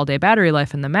about the all-day battery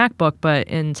life in the MacBook, but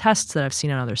in tests that I've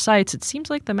seen on other sites, it seems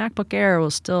like the MacBook Air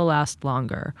will still last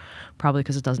longer, probably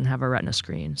because it doesn't have a Retina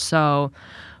screen. So,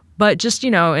 but just,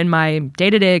 in my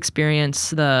day-to-day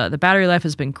experience, the battery life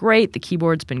has been great, the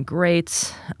keyboard's been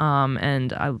great,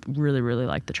 and I really, really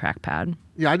like the trackpad.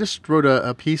 Yeah, I just wrote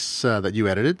a piece that you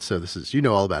edited, so this is, you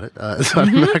know all about it. It's on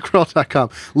macworld.com.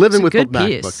 It's Living a with the good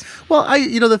MacBook. piece. Well,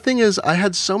 the thing is, I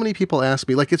had so many people ask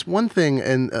me, like, it's one thing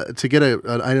and to get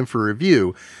an item for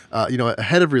review,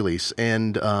 ahead of release,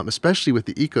 and especially with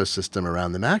the ecosystem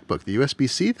around the MacBook, the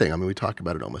USB-C thing. I mean, we talk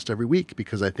about it almost every week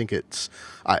because I think it's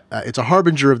a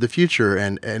harbinger of the future,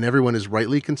 and everyone is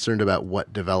rightly concerned about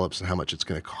what develops and how much it's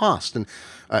going to cost. And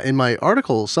in my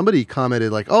article, somebody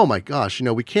commented like, "Oh my gosh,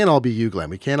 we can't all be you, Glenn.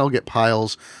 We can't all get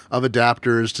piles of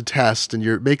adapters to test, and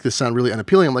you make this sound really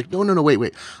unappealing." I'm like, no,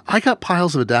 wait. I got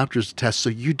piles of adapters to test, so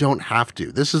you don't have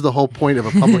to. This is the whole point of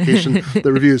a publication that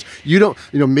reviews. You don't,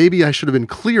 maybe I should have been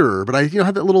clearer, but I,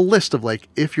 had that little list of like,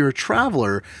 if you're a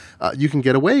traveler, you can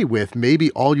get away with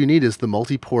maybe all you need is the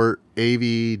multi-port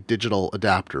AV digital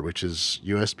adapter, which is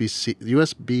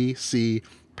USB-C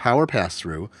power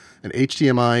pass-through, an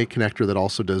HDMI connector that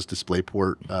also does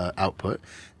DisplayPort output,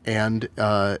 and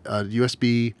a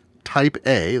USB Type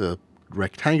A, the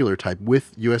rectangular type,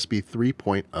 with USB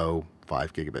 3.0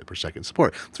 5 gigabit per second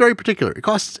support. It's very particular. It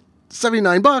costs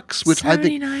 $79, which I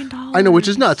think $79. I know, which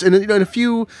is nuts. And in a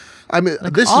few,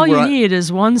 this all is where you need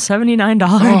is one $79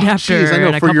 adapter geez, I know,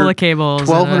 and a for couple your of cables and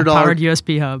 $1,200 a powered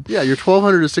USB hub. Yeah, your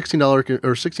 $1,200 to $1,600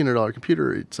 or $1,600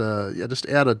 computer. It's just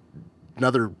add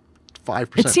another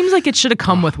 5%. It seems like it should have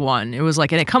come with one. It was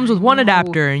like, and it comes with one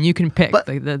adapter, and you can pick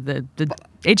the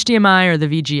HDMI or the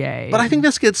VGA. But I think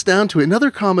this gets down to it. Another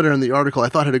commenter in the article I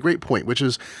thought had a great point, which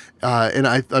is, and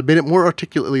I made it more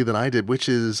articulately than I did, which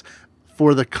is,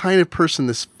 for the kind of person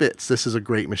this fits, this is a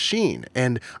great machine.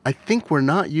 And I think we're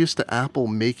not used to Apple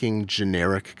making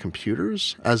generic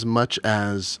computers as much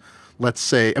as, let's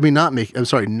say, not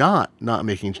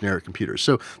making generic computers.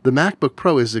 So the MacBook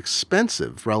Pro is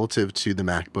expensive relative to the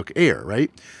MacBook Air, right?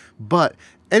 But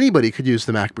anybody could use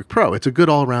the MacBook Pro. It's a good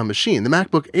all-around machine. The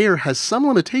MacBook Air has some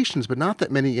limitations, but not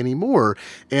that many anymore.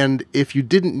 And if you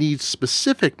didn't need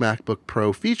specific MacBook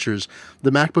Pro features, the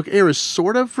MacBook Air is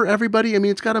sort of for everybody.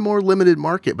 It's got a more limited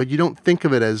market, but you don't think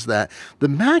of it as that. The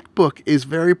MacBook is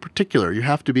very particular. You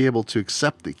have to be able to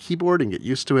accept the keyboard and get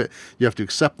used to it. You have to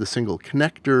accept the single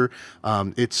connector.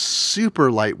 It's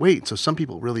super lightweight, so some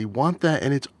people really want that,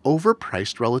 and it's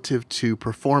overpriced relative to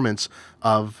performance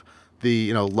of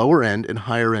the lower end and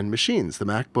higher end machines. The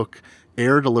MacBook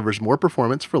Air delivers more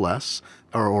performance for less,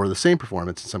 or the same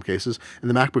performance in some cases, and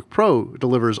the MacBook Pro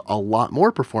delivers a lot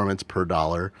more performance per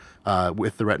dollar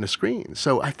with the Retina screen.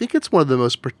 So I think it's one of the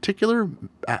most particular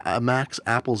Macs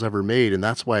Apple's ever made, and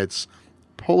that's why it's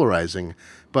polarizing.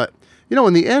 But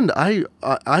in the end, I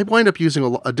wind up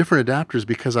using a different adapters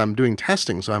because I'm doing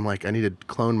testing. So I'm like, I need to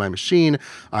clone my machine.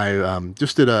 I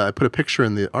I put a picture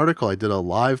in the article. I did a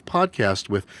live podcast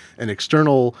with an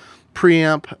external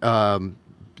preamp,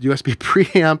 USB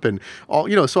preamp, and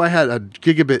all. So I had a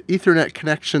gigabit Ethernet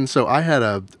connection. So I had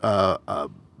a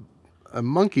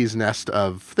monkey's nest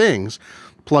of things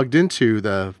plugged into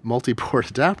the multi-port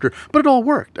adapter, but it all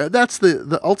worked. That's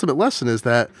the ultimate lesson, is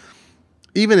that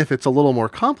even if it's a little more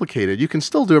complicated, you can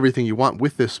still do everything you want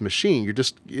with this machine. You're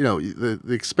just, the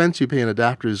expense you pay in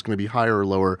adapter is going to be higher or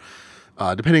lower,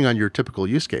 depending on your typical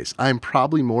use case. I'm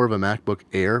probably more of a MacBook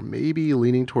Air, maybe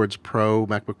leaning towards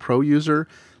MacBook Pro user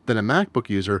than a MacBook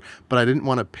user, but I didn't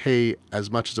want to pay as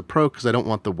much as a Pro because I don't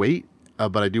want the weight,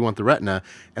 but I do want the Retina.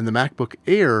 And the MacBook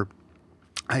Air,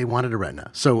 I wanted a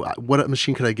Retina. So what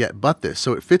machine could I get but this?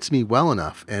 So it fits me well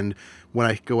enough. And when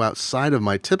I go outside of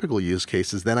my typical use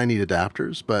cases, then I need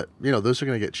adapters. But, those are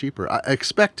going to get cheaper. I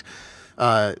expect,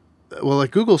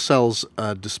 like Google sells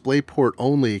a DisplayPort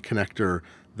only connector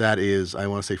that is, I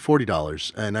want to say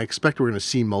 $40. And I expect we're going to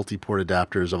see multi-port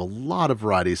adapters of a lot of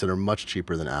varieties that are much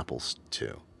cheaper than Apple's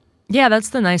too. Yeah, that's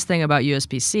the nice thing about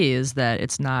USB-C, is that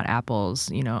it's not Apple's,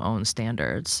 own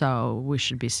standard. So we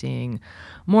should be seeing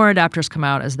more adapters come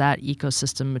out as that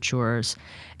ecosystem matures.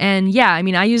 And yeah,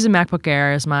 I use a MacBook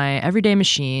Air as my everyday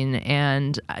machine.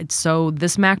 And so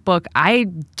this MacBook, I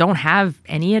don't have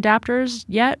any adapters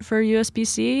yet for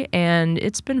USB-C, and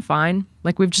it's been fine.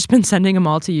 Like, we've just been sending them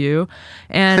all to you.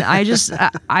 And I just,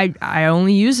 I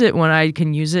only use it when I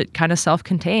can use it kind of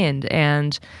self-contained.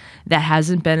 And that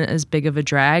hasn't been as big of a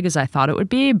drag as I thought it would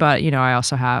be. But, I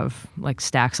also have like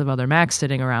stacks of other Macs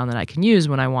sitting around that I can use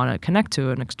when I want to connect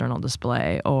to an external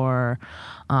display or,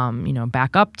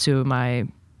 back up to my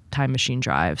Time Machine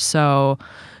drive. So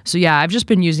yeah, I've just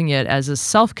been using it as a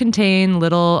self-contained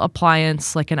little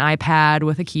appliance, like an iPad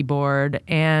with a keyboard.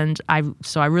 And I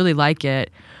really like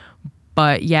it.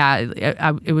 But yeah,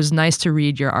 it was nice to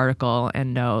read your article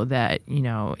and know that,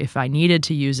 if I needed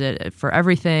to use it for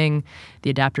everything,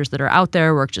 the adapters that are out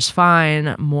there work just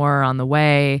fine, more on the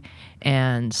way.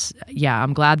 And yeah,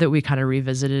 I'm glad that we kind of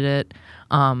revisited it.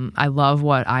 I love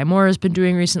what iMore has been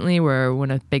doing recently, where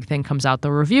when a big thing comes out,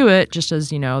 they'll review it just as,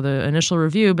 the initial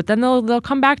review, but then they'll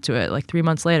come back to it like 3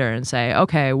 months later and say,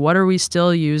 okay, what are we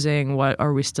still using? What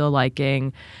are we still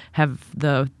liking? Have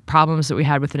the problems that we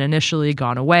had with it initially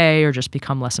gone away or just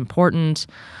become less important?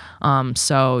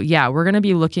 So yeah, we're going to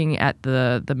be looking at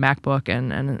the MacBook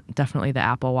and definitely the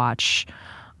Apple Watch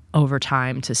over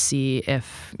time to see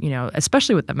if,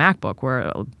 especially with the MacBook,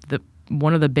 where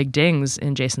one of the big dings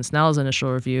in Jason Snell's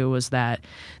initial review was that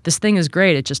this thing is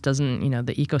great. It just doesn't,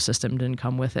 the ecosystem didn't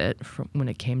come with it when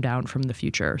it came down from the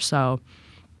future. So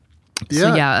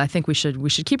I think we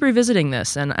should keep revisiting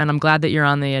this, and I'm glad that you're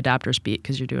on the adapters beat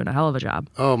because you're doing a hell of a job.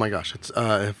 Oh my gosh, it's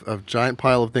a giant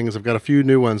pile of things. I've got a few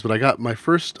new ones, but I got my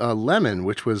first Lemon,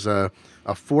 which was a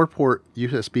 4-port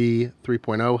USB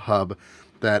 3.0 hub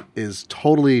that is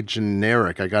totally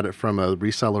generic. I got it from a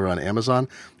reseller on Amazon,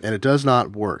 and it does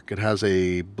not work. It has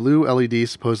a blue LED,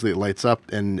 supposedly it lights up,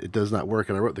 and it does not work.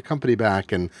 And I wrote the company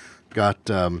back and got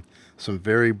some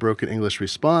very broken English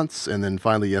response, and then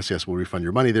finally, yes, we'll refund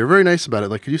your money. They're very nice about it.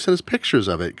 Like, could you send us pictures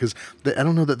of it? Because I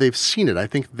don't know that they've seen it. I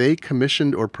think they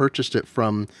commissioned or purchased it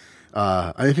from,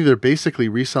 I think they're basically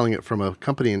reselling it from a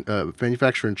company,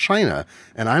 manufacturer in China,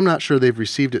 and I'm not sure they've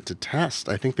received it to test.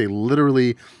 I think they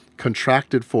literally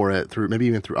contracted for it through, maybe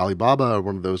even through Alibaba or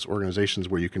one of those organizations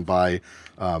where you can buy,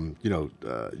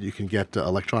 you can get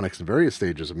electronics in various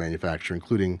stages of manufacture,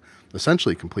 including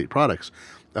essentially complete products.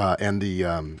 And the,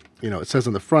 it says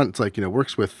on the front, it's like,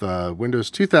 works with Windows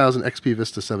 2000, XP,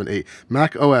 Vista 7, 8,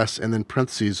 Mac OS, and then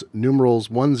parentheses, numerals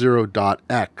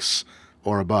 10.x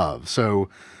or above. So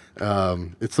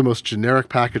it's the most generic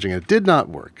packaging. It did not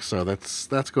work. So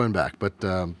that's going back. But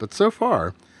so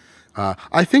far,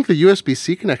 I think the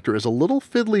USB-C connector is a little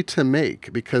fiddly to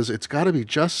make because it's got to be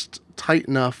just tight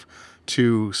enough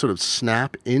to sort of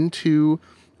snap into.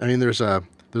 I mean, there's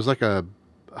like a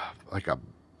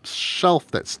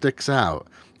shelf that sticks out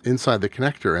inside the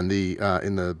connector and the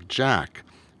in the jack,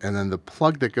 and then the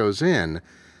plug that goes in,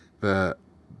 the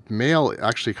male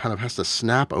actually kind of has to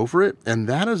snap over it, and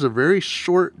that is a very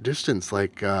short distance,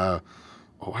 like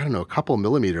I don't know, a couple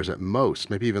millimeters at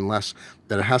most, maybe even less,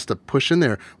 that it has to push in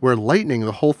there. Where Lightning,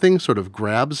 the whole thing sort of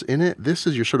grabs in it. This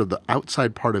is your sort of the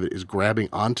outside part of it is grabbing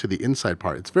onto the inside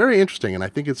part. It's very interesting, and I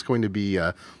think it's going to be,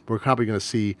 we're probably going to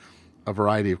see a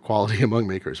variety of quality among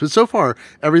makers. But so far,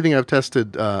 everything I've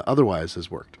tested otherwise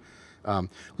has worked.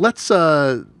 Let's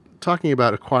talking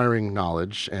about acquiring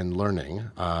knowledge and learning.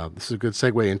 This is a good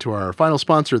segue into our final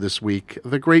sponsor this week,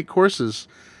 The Great Courses.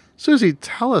 Susie,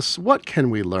 tell us, what can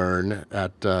we learn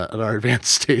at our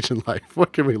advanced stage in life?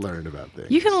 What can we learn about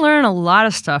things? You can learn a lot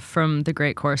of stuff from the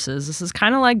Great Courses. This is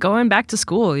kind of like going back to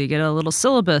school. You get a little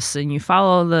syllabus and you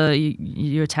follow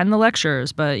you attend the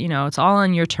lectures, but it's all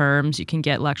on your terms. You can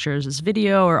get lectures as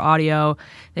video or audio.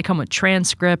 They come with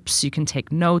transcripts. You can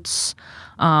take notes.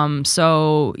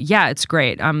 So yeah, it's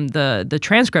great. The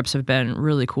transcripts have been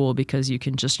really cool because you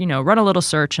can just, run a little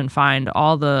search and find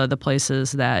all the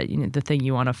places that, the thing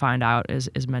you want to find out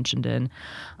is mentioned in.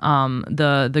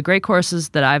 The great courses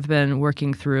that I've been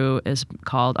working through is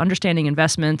called Understanding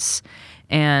Investments.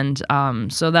 And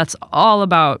so that's all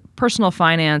about personal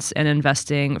finance and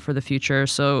investing for the future.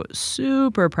 So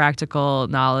super practical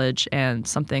knowledge and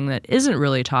something that isn't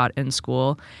really taught in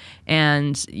school.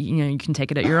 And, you can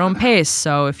take it at your own pace.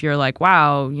 So if you're like,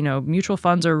 wow, mutual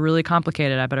funds are really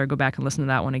complicated, I better go back and listen to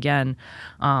that one again.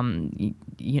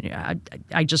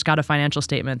 I just got a financial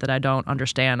statement that I don't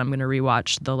understand. I'm going to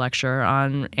rewatch the lecture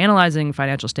on analyzing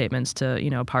financial statements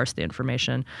to, parse the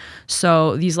information.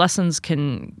 So these lessons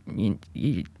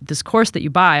this course that you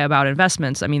buy about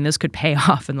investments, I mean, this could pay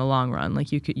off in the long run. Like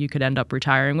you could end up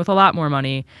retiring with a lot more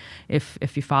money if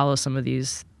you follow some of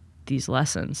these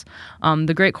lessons.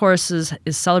 The Great Course is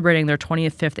celebrating their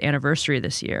 25th anniversary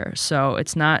this year. So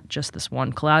it's not just this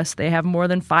one class. They have more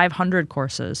than 500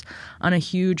 courses on a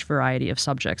huge variety of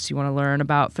subjects. You want to learn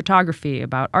about photography,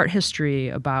 about art history,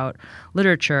 about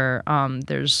literature.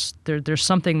 There's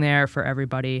something there for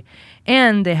everybody.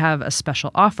 And they have a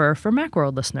special offer for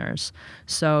Macworld listeners.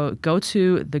 So go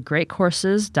to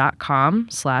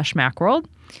thegreatcourses.com/Macworld.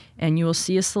 And you will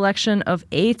see a selection of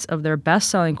 8 of their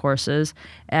best-selling courses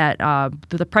at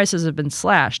the prices have been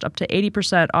slashed up to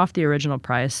 80% off the original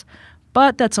price,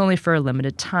 but that's only for a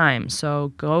limited time.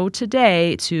 So go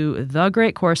today to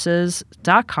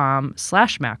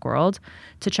thegreatcourses.com/Macworld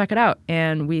to check it out.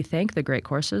 And we thank The Great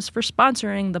Courses for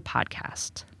sponsoring the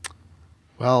podcast.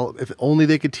 Well, if only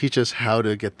they could teach us how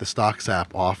to get the stocks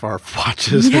app off our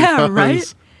watches. Yeah,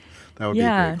 right? That would be a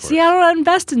great course. See, I don't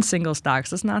invest in single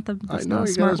stocks. That's not the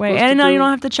smart way. And you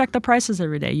don't have to check the prices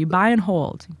every day. You buy and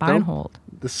hold. Buy and hold.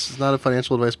 this is not a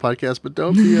financial advice podcast, but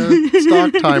don't be a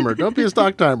stock timer. Don't be a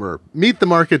stock timer. Meet the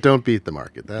market. Don't beat the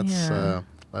market. That's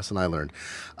lesson I learned.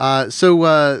 So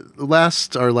our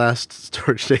last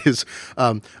story today is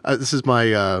this is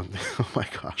my oh my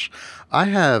gosh, I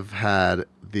have had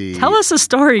the. Tell us a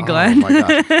story, Glenn. Oh my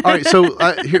gosh! All right, so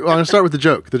here, I'm going to start with the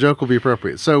joke. The joke will be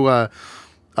appropriate. So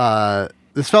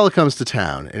this fella comes to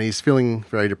town and he's feeling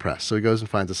very depressed. So he goes and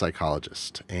finds a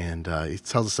psychologist, and he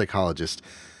tells the psychologist,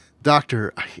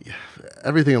 "Doctor,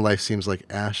 everything in life seems like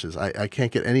ashes. I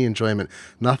can't get any enjoyment.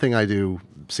 Nothing I do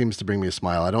seems to bring me a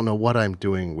smile. I don't know what I'm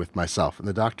doing with myself." And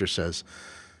the doctor says,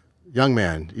 "Young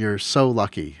man, you're so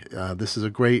lucky. This is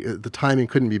the timing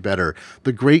couldn't be better.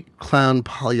 The great clown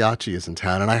Pagliacci is in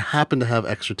town, and I happen to have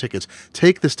extra tickets.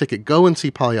 Take this ticket, go and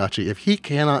see Pagliacci. If he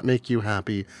cannot make you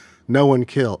happy, no one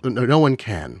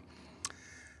can."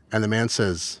 And the man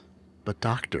says, "But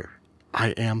doctor,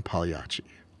 I am Pagliacci."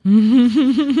 It's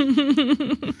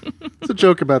a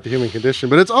joke about the human condition,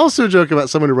 but it's also a joke about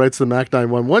someone who writes the Mac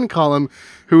 911 column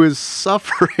who is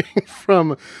suffering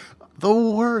from the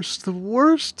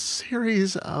worst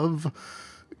series of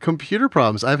computer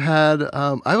problems. I've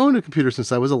owned a computer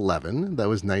since I was 11. That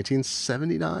was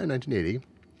 1979, 1980.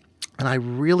 And I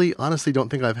really honestly don't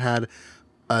think I've had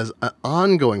as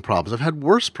ongoing problems. I've had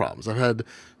worse problems. I've had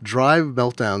drive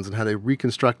meltdowns and had to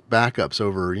reconstruct backups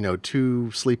over,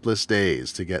 2 sleepless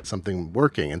days to get something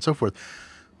working and so forth.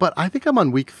 But I think I'm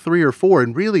on week 3 or 4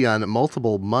 and really on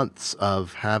multiple months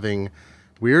of having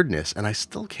weirdness, and I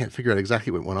still can't figure out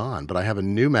exactly what went on. But I have a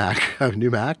new Mac.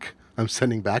 I'm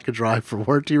sending back a drive for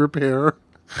warranty repair.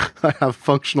 I have a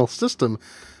functional system.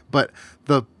 But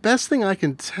the best thing I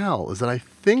can tell is that I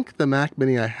think the Mac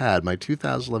Mini I had, my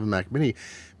 2011 Mac Mini,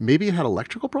 maybe it had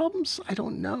electrical problems. I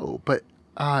don't know. But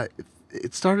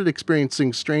it started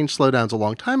experiencing strange slowdowns a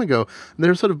long time ago. And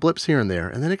there were sort of blips here and there.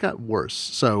 And then it got worse.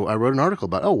 So I wrote an article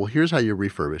about, here's how you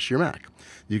refurbish your Mac.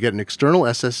 You get an external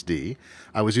SSD.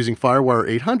 I was using FireWire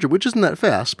 800, which isn't that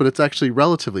fast, but it's actually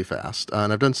relatively fast.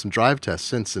 And I've done some drive tests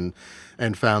since and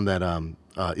found that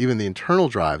even the internal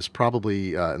drives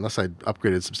probably, unless I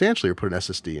upgraded substantially or put an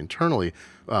SSD internally,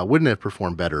 wouldn't have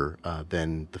performed better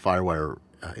than the FireWire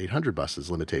 800 bus's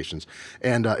limitations.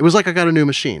 And it was like I got a new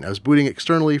machine. I was booting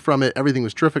externally from it. Everything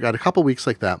was terrific. I had a couple weeks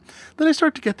like that. Then I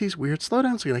start to get these weird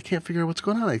slowdowns again. I can't figure out what's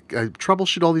going on. I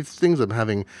troubleshoot all these things. I'm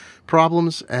having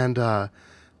problems. And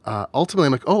ultimately,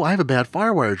 I'm like, I have a bad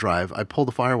FireWire drive. I pull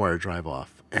the FireWire drive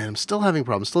off. And I'm still having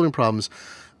problems.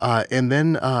 And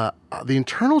then the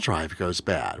internal drive goes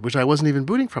bad, which I wasn't even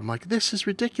booting from. I'm like, this is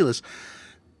ridiculous.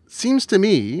 Seems to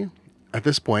me, at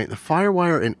this point, the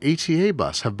FireWire and ATA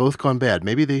bus have both gone bad.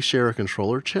 Maybe they share a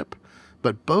controller chip,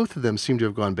 but both of them seem to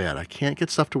have gone bad. I can't get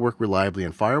stuff to work reliably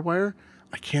in FireWire.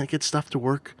 I can't get stuff to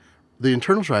work, the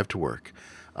internal drive to work.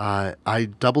 I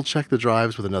double-check the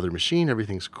drives with another machine.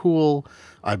 Everything's cool.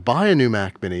 I buy a new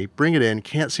Mac Mini, bring it in,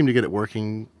 can't seem to get it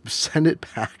working, send it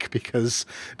back because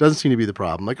it doesn't seem to be the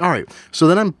problem. Like, all right, so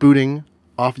then I'm booting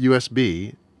off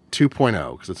USB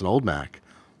 2.0 because it's an old Mac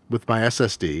with my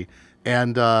SSD,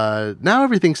 and now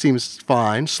everything seems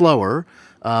fine, slower,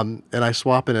 and I just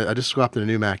swapped in a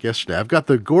new Mac yesterday. I've got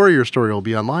the gorier story will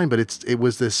be online, but it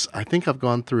was this, I think I've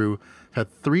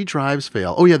had 3 drives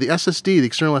fail. Oh yeah, the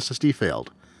external SSD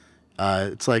failed.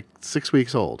 It's like 6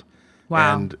 weeks old.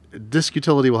 Wow. And disk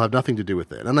utility will have nothing to do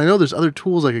with it. And I know there's other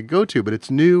tools I could go to, but it's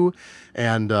new,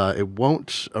 and it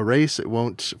won't erase, it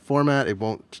won't format, it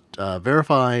won't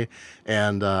verify.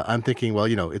 And I'm thinking,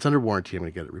 it's under warranty, I'm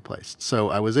going to get it replaced. So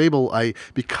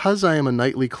because I am a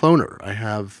nightly cloner, I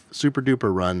have super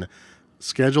duper run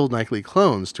scheduled nightly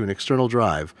clones to an external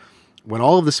drive. When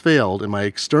all of this failed and my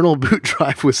external boot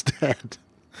drive was dead,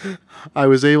 I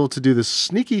was able to do this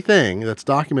sneaky thing that's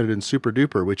documented in Super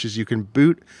Duper, which is you can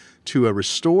boot to a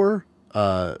restore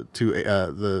to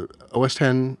the OS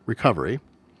X recovery.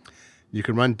 You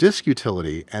can run disk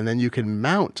utility, and then you can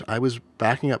mount. I was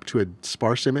backing up to a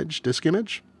sparse disk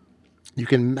image. You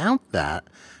can mount that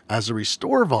as a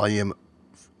restore volume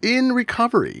in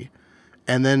recovery,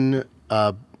 and then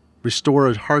restore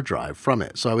a hard drive from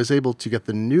it. So I was able to get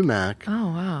the new Mac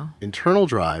internal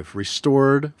drive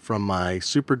restored from my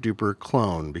super duper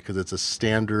clone because it's a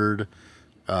standard,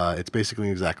 it's basically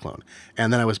an exact clone.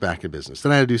 And then I was back in business.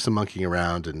 Then I had to do some monkeying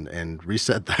around and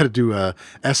reset. I had to do a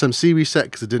SMC reset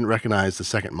because it didn't recognize the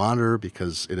second monitor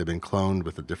because it had been cloned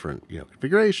with a different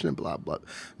configuration and blah, blah.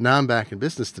 Now I'm back in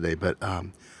business today. But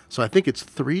so I think it's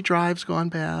 3 drives gone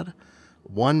bad,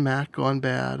 1 Mac gone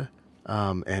bad,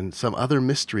 and some other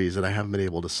mysteries that I haven't been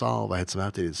able to solve. I had some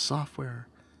outdated software.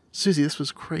 Susie, this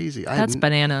was crazy. That's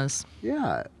bananas.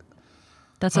 Yeah.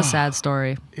 That's a sad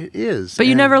story. It is. But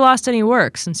you never lost any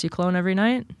work since you clone every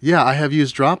night? Yeah, I have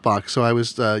used Dropbox. So I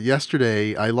was,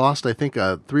 yesterday, I lost, I think,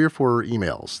 3 or 4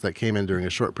 emails that came in during a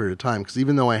short period of time. Because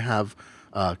even though I have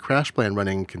Crash Plan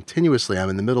running continuously, I'm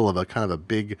in the middle of a kind of a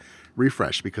big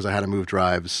refresh because I had to move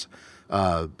drives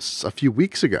a few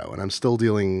weeks ago. And I'm still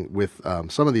dealing with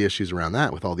some of the issues around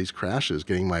that with all these crashes,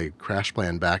 getting my Crash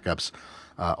Plan backups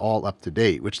all up to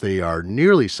date, which they are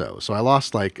nearly so. So I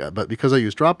lost but because I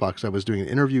used Dropbox, I was doing an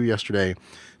interview yesterday,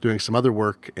 doing some other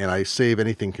work, and I save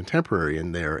anything contemporary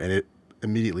in there, and it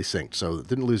immediately synced. So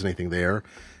didn't lose anything there.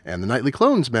 And the nightly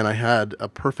clones meant I had a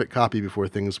perfect copy before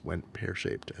things went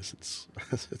pear-shaped, as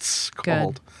it's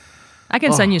called. Good. I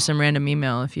can send you some random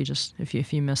email if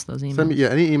you miss those emails. Send me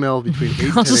any email between 8 and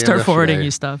 10 I'll just start a.m. forwarding yesterday.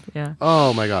 you stuff. Yeah.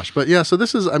 Oh my gosh. But yeah, so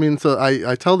this is,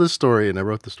 I tell this story, and I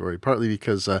wrote the story partly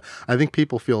because I think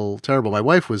people feel terrible. My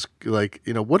wife was like,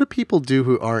 what do people do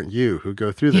who aren't you, who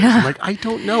go through this? Yeah. I'm like, I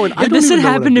don't know. And I If don't this even had know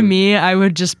what happened to I'm doing. me, I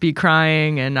would just be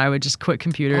crying and I would just quit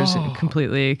computers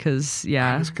completely because, I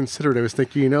yeah. was considerate. I was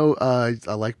thinking, I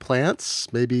like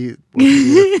plants. Maybe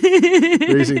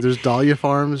raising, there's dahlia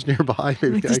farms nearby.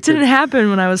 Maybe This didn't happen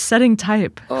when I was setting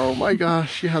type. Oh my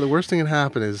gosh. Yeah, the worst thing that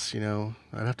happen is,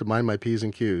 I'd have to mind my P's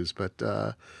and Q's. But,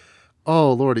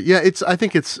 oh Lordy. Yeah,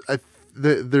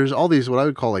 there's all these, what I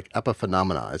would call like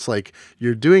epiphenomena. It's like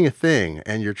you're doing a thing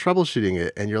and you're troubleshooting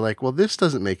it and you're like, well, this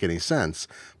doesn't make any sense.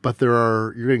 But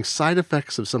you're getting side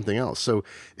effects of something else. So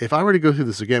if I were to go through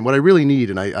this again, what I really need,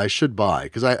 and I should buy,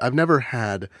 because I've never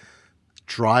had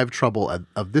drive trouble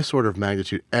of this order of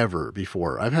magnitude ever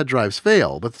before. I've had drives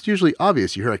fail, but it's usually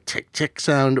obvious. You hear a tick tick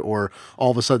sound, or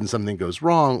all of a sudden something goes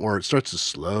wrong, or it starts to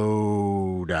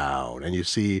slow down and you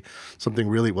see something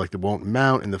really like it won't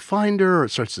mount in the finder, or it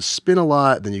starts to spin a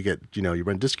lot. Then you get, you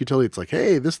run disk utility. It's like,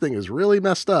 hey, this thing is really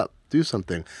messed up. Do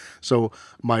something. So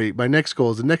my next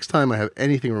goal is the next time I have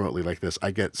anything remotely like this,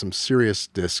 I get some serious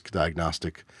disk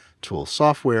diagnostic tool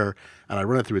software and I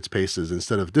run it through its paces.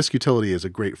 Instead of disk utility is a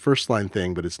great first line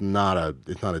thing, but it's not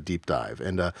a deep dive.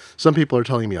 And some people are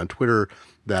telling me on Twitter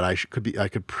that I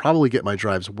could probably get my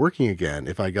drives working again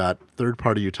if I got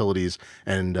third-party utilities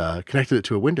and connected it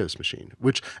to a Windows machine.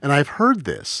 And I've heard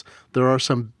this. There are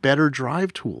some better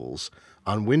drive tools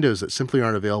on Windows that simply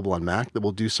aren't available on Mac that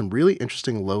will do some really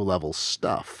interesting low-level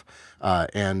stuff.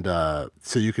 So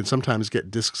you can sometimes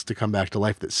get disks to come back to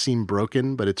life that seem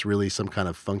broken, but it's really some kind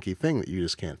of funky thing that you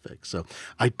just can't fix. So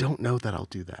I don't know that I'll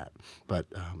do that, but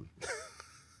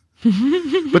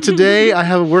but today I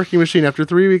have a working machine after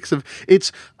 3 weeks of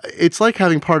it's like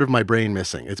having part of my brain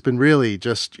missing. It's been really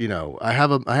just, I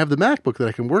have the MacBook that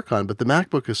I can work on, but the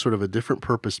MacBook is sort of a different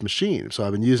purpose machine. So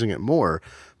I've been using it more,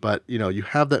 but you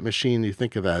have that machine you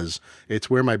think of as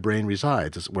it's where my brain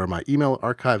resides. It's where my email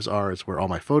archives are. It's where all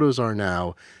my photos are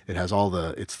now. It has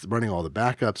it's running all the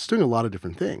backups, it's doing a lot of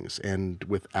different things. And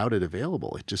without it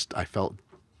available, I felt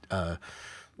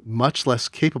much less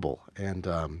capable. And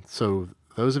so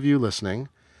those of you listening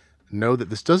know that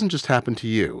this doesn't just happen to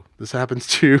you. This happens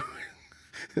to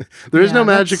there is no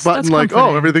magic button like,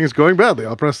 comforting. oh, everything is going badly.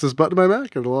 I'll press this button on my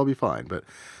Mac and it'll all be fine. But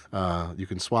you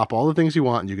can swap all the things you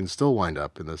want and you can still wind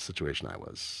up in the situation I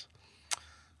was.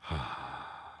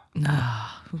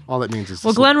 All that means is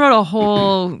Well, Glenn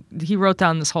he wrote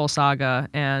down this whole saga,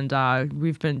 and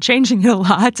we've been changing it a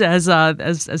lot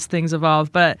as things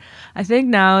evolve. But I think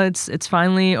now it's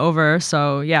finally over.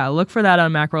 So yeah, look for that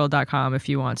on Macworld.com if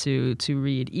you want to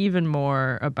read even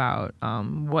more about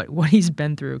what he's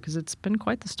been through, because it's been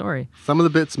quite the story. Some of the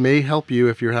bits may help you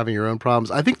if you're having your own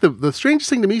problems. I think the strangest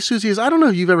thing to me, Susie, is I don't know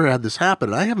if you've ever had this happen,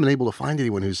 and I haven't been able to find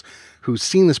anyone who's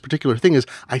seen this particular thing. Is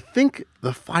I think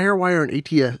the FireWire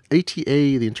and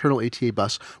ATA, the internal ATA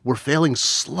bus, were failing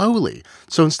slowly.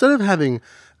 So instead of having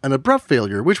an abrupt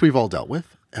failure, which we've all dealt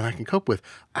with and I can cope with,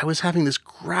 I was having this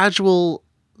gradual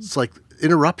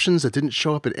interruptions that didn't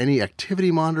show up in any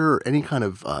activity monitor or any kind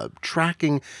of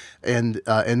tracking, and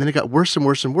then it got worse and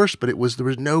worse and worse. But there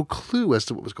was no clue as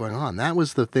to what was going on. That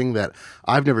was the thing that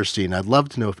I've never seen. I'd love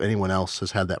to know if anyone else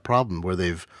has had that problem where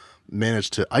they've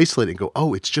managed to isolate it and go,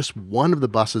 oh, it's just one of the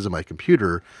buses in my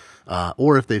computer.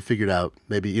 Or if they figured out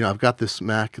maybe, I've got this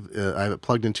Mac, I have it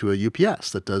plugged into a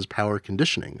UPS that does power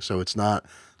conditioning. So it's not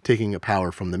taking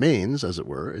power from the mains, as it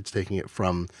were. It's taking it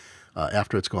from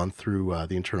after it's gone through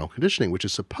the internal conditioning, which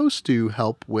is supposed to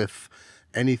help with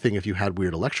anything if you had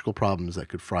weird electrical problems that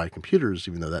could fry computers,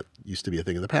 even though that used to be a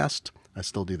thing in the past. I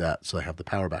still do that, so I have the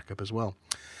power backup as well.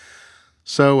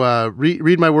 So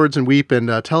read my words and weep, and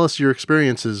tell us your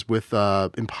experiences with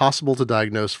impossible to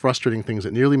diagnose, frustrating things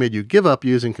that nearly made you give up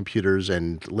using computers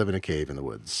and live in a cave in the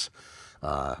woods.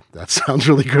 That sounds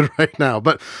really good right now.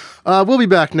 But we'll be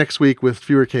back next week with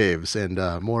fewer caves and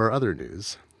more other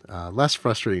news. Less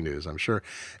frustrating news, I'm sure.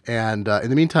 And in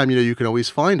the meantime, you can always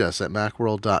find us at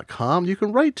macworld.com. You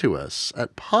can write to us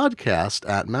at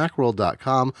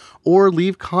podcast@macworld.com or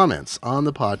leave comments on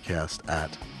the podcast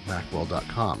at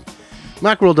macworld.com.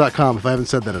 Macworld.com, if I haven't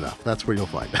said that enough, that's where you'll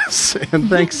find us. And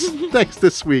thanks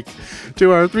this week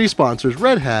to our 3 sponsors,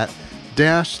 Red Hat,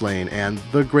 Dash Lane, and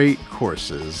The Great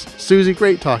Courses. Susie,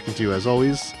 great talking to you as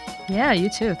always. Yeah, you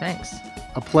too. Thanks.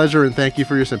 A pleasure, and thank you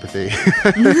for your sympathy.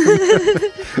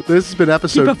 This has been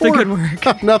episode Keep up the good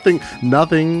work.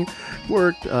 Nothing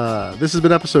worked. This has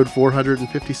been episode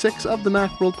 456 of the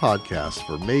Macworld Podcast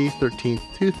for May 13th,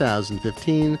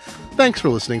 2015. Thanks for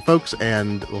listening, folks,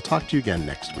 and we'll talk to you again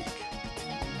next week.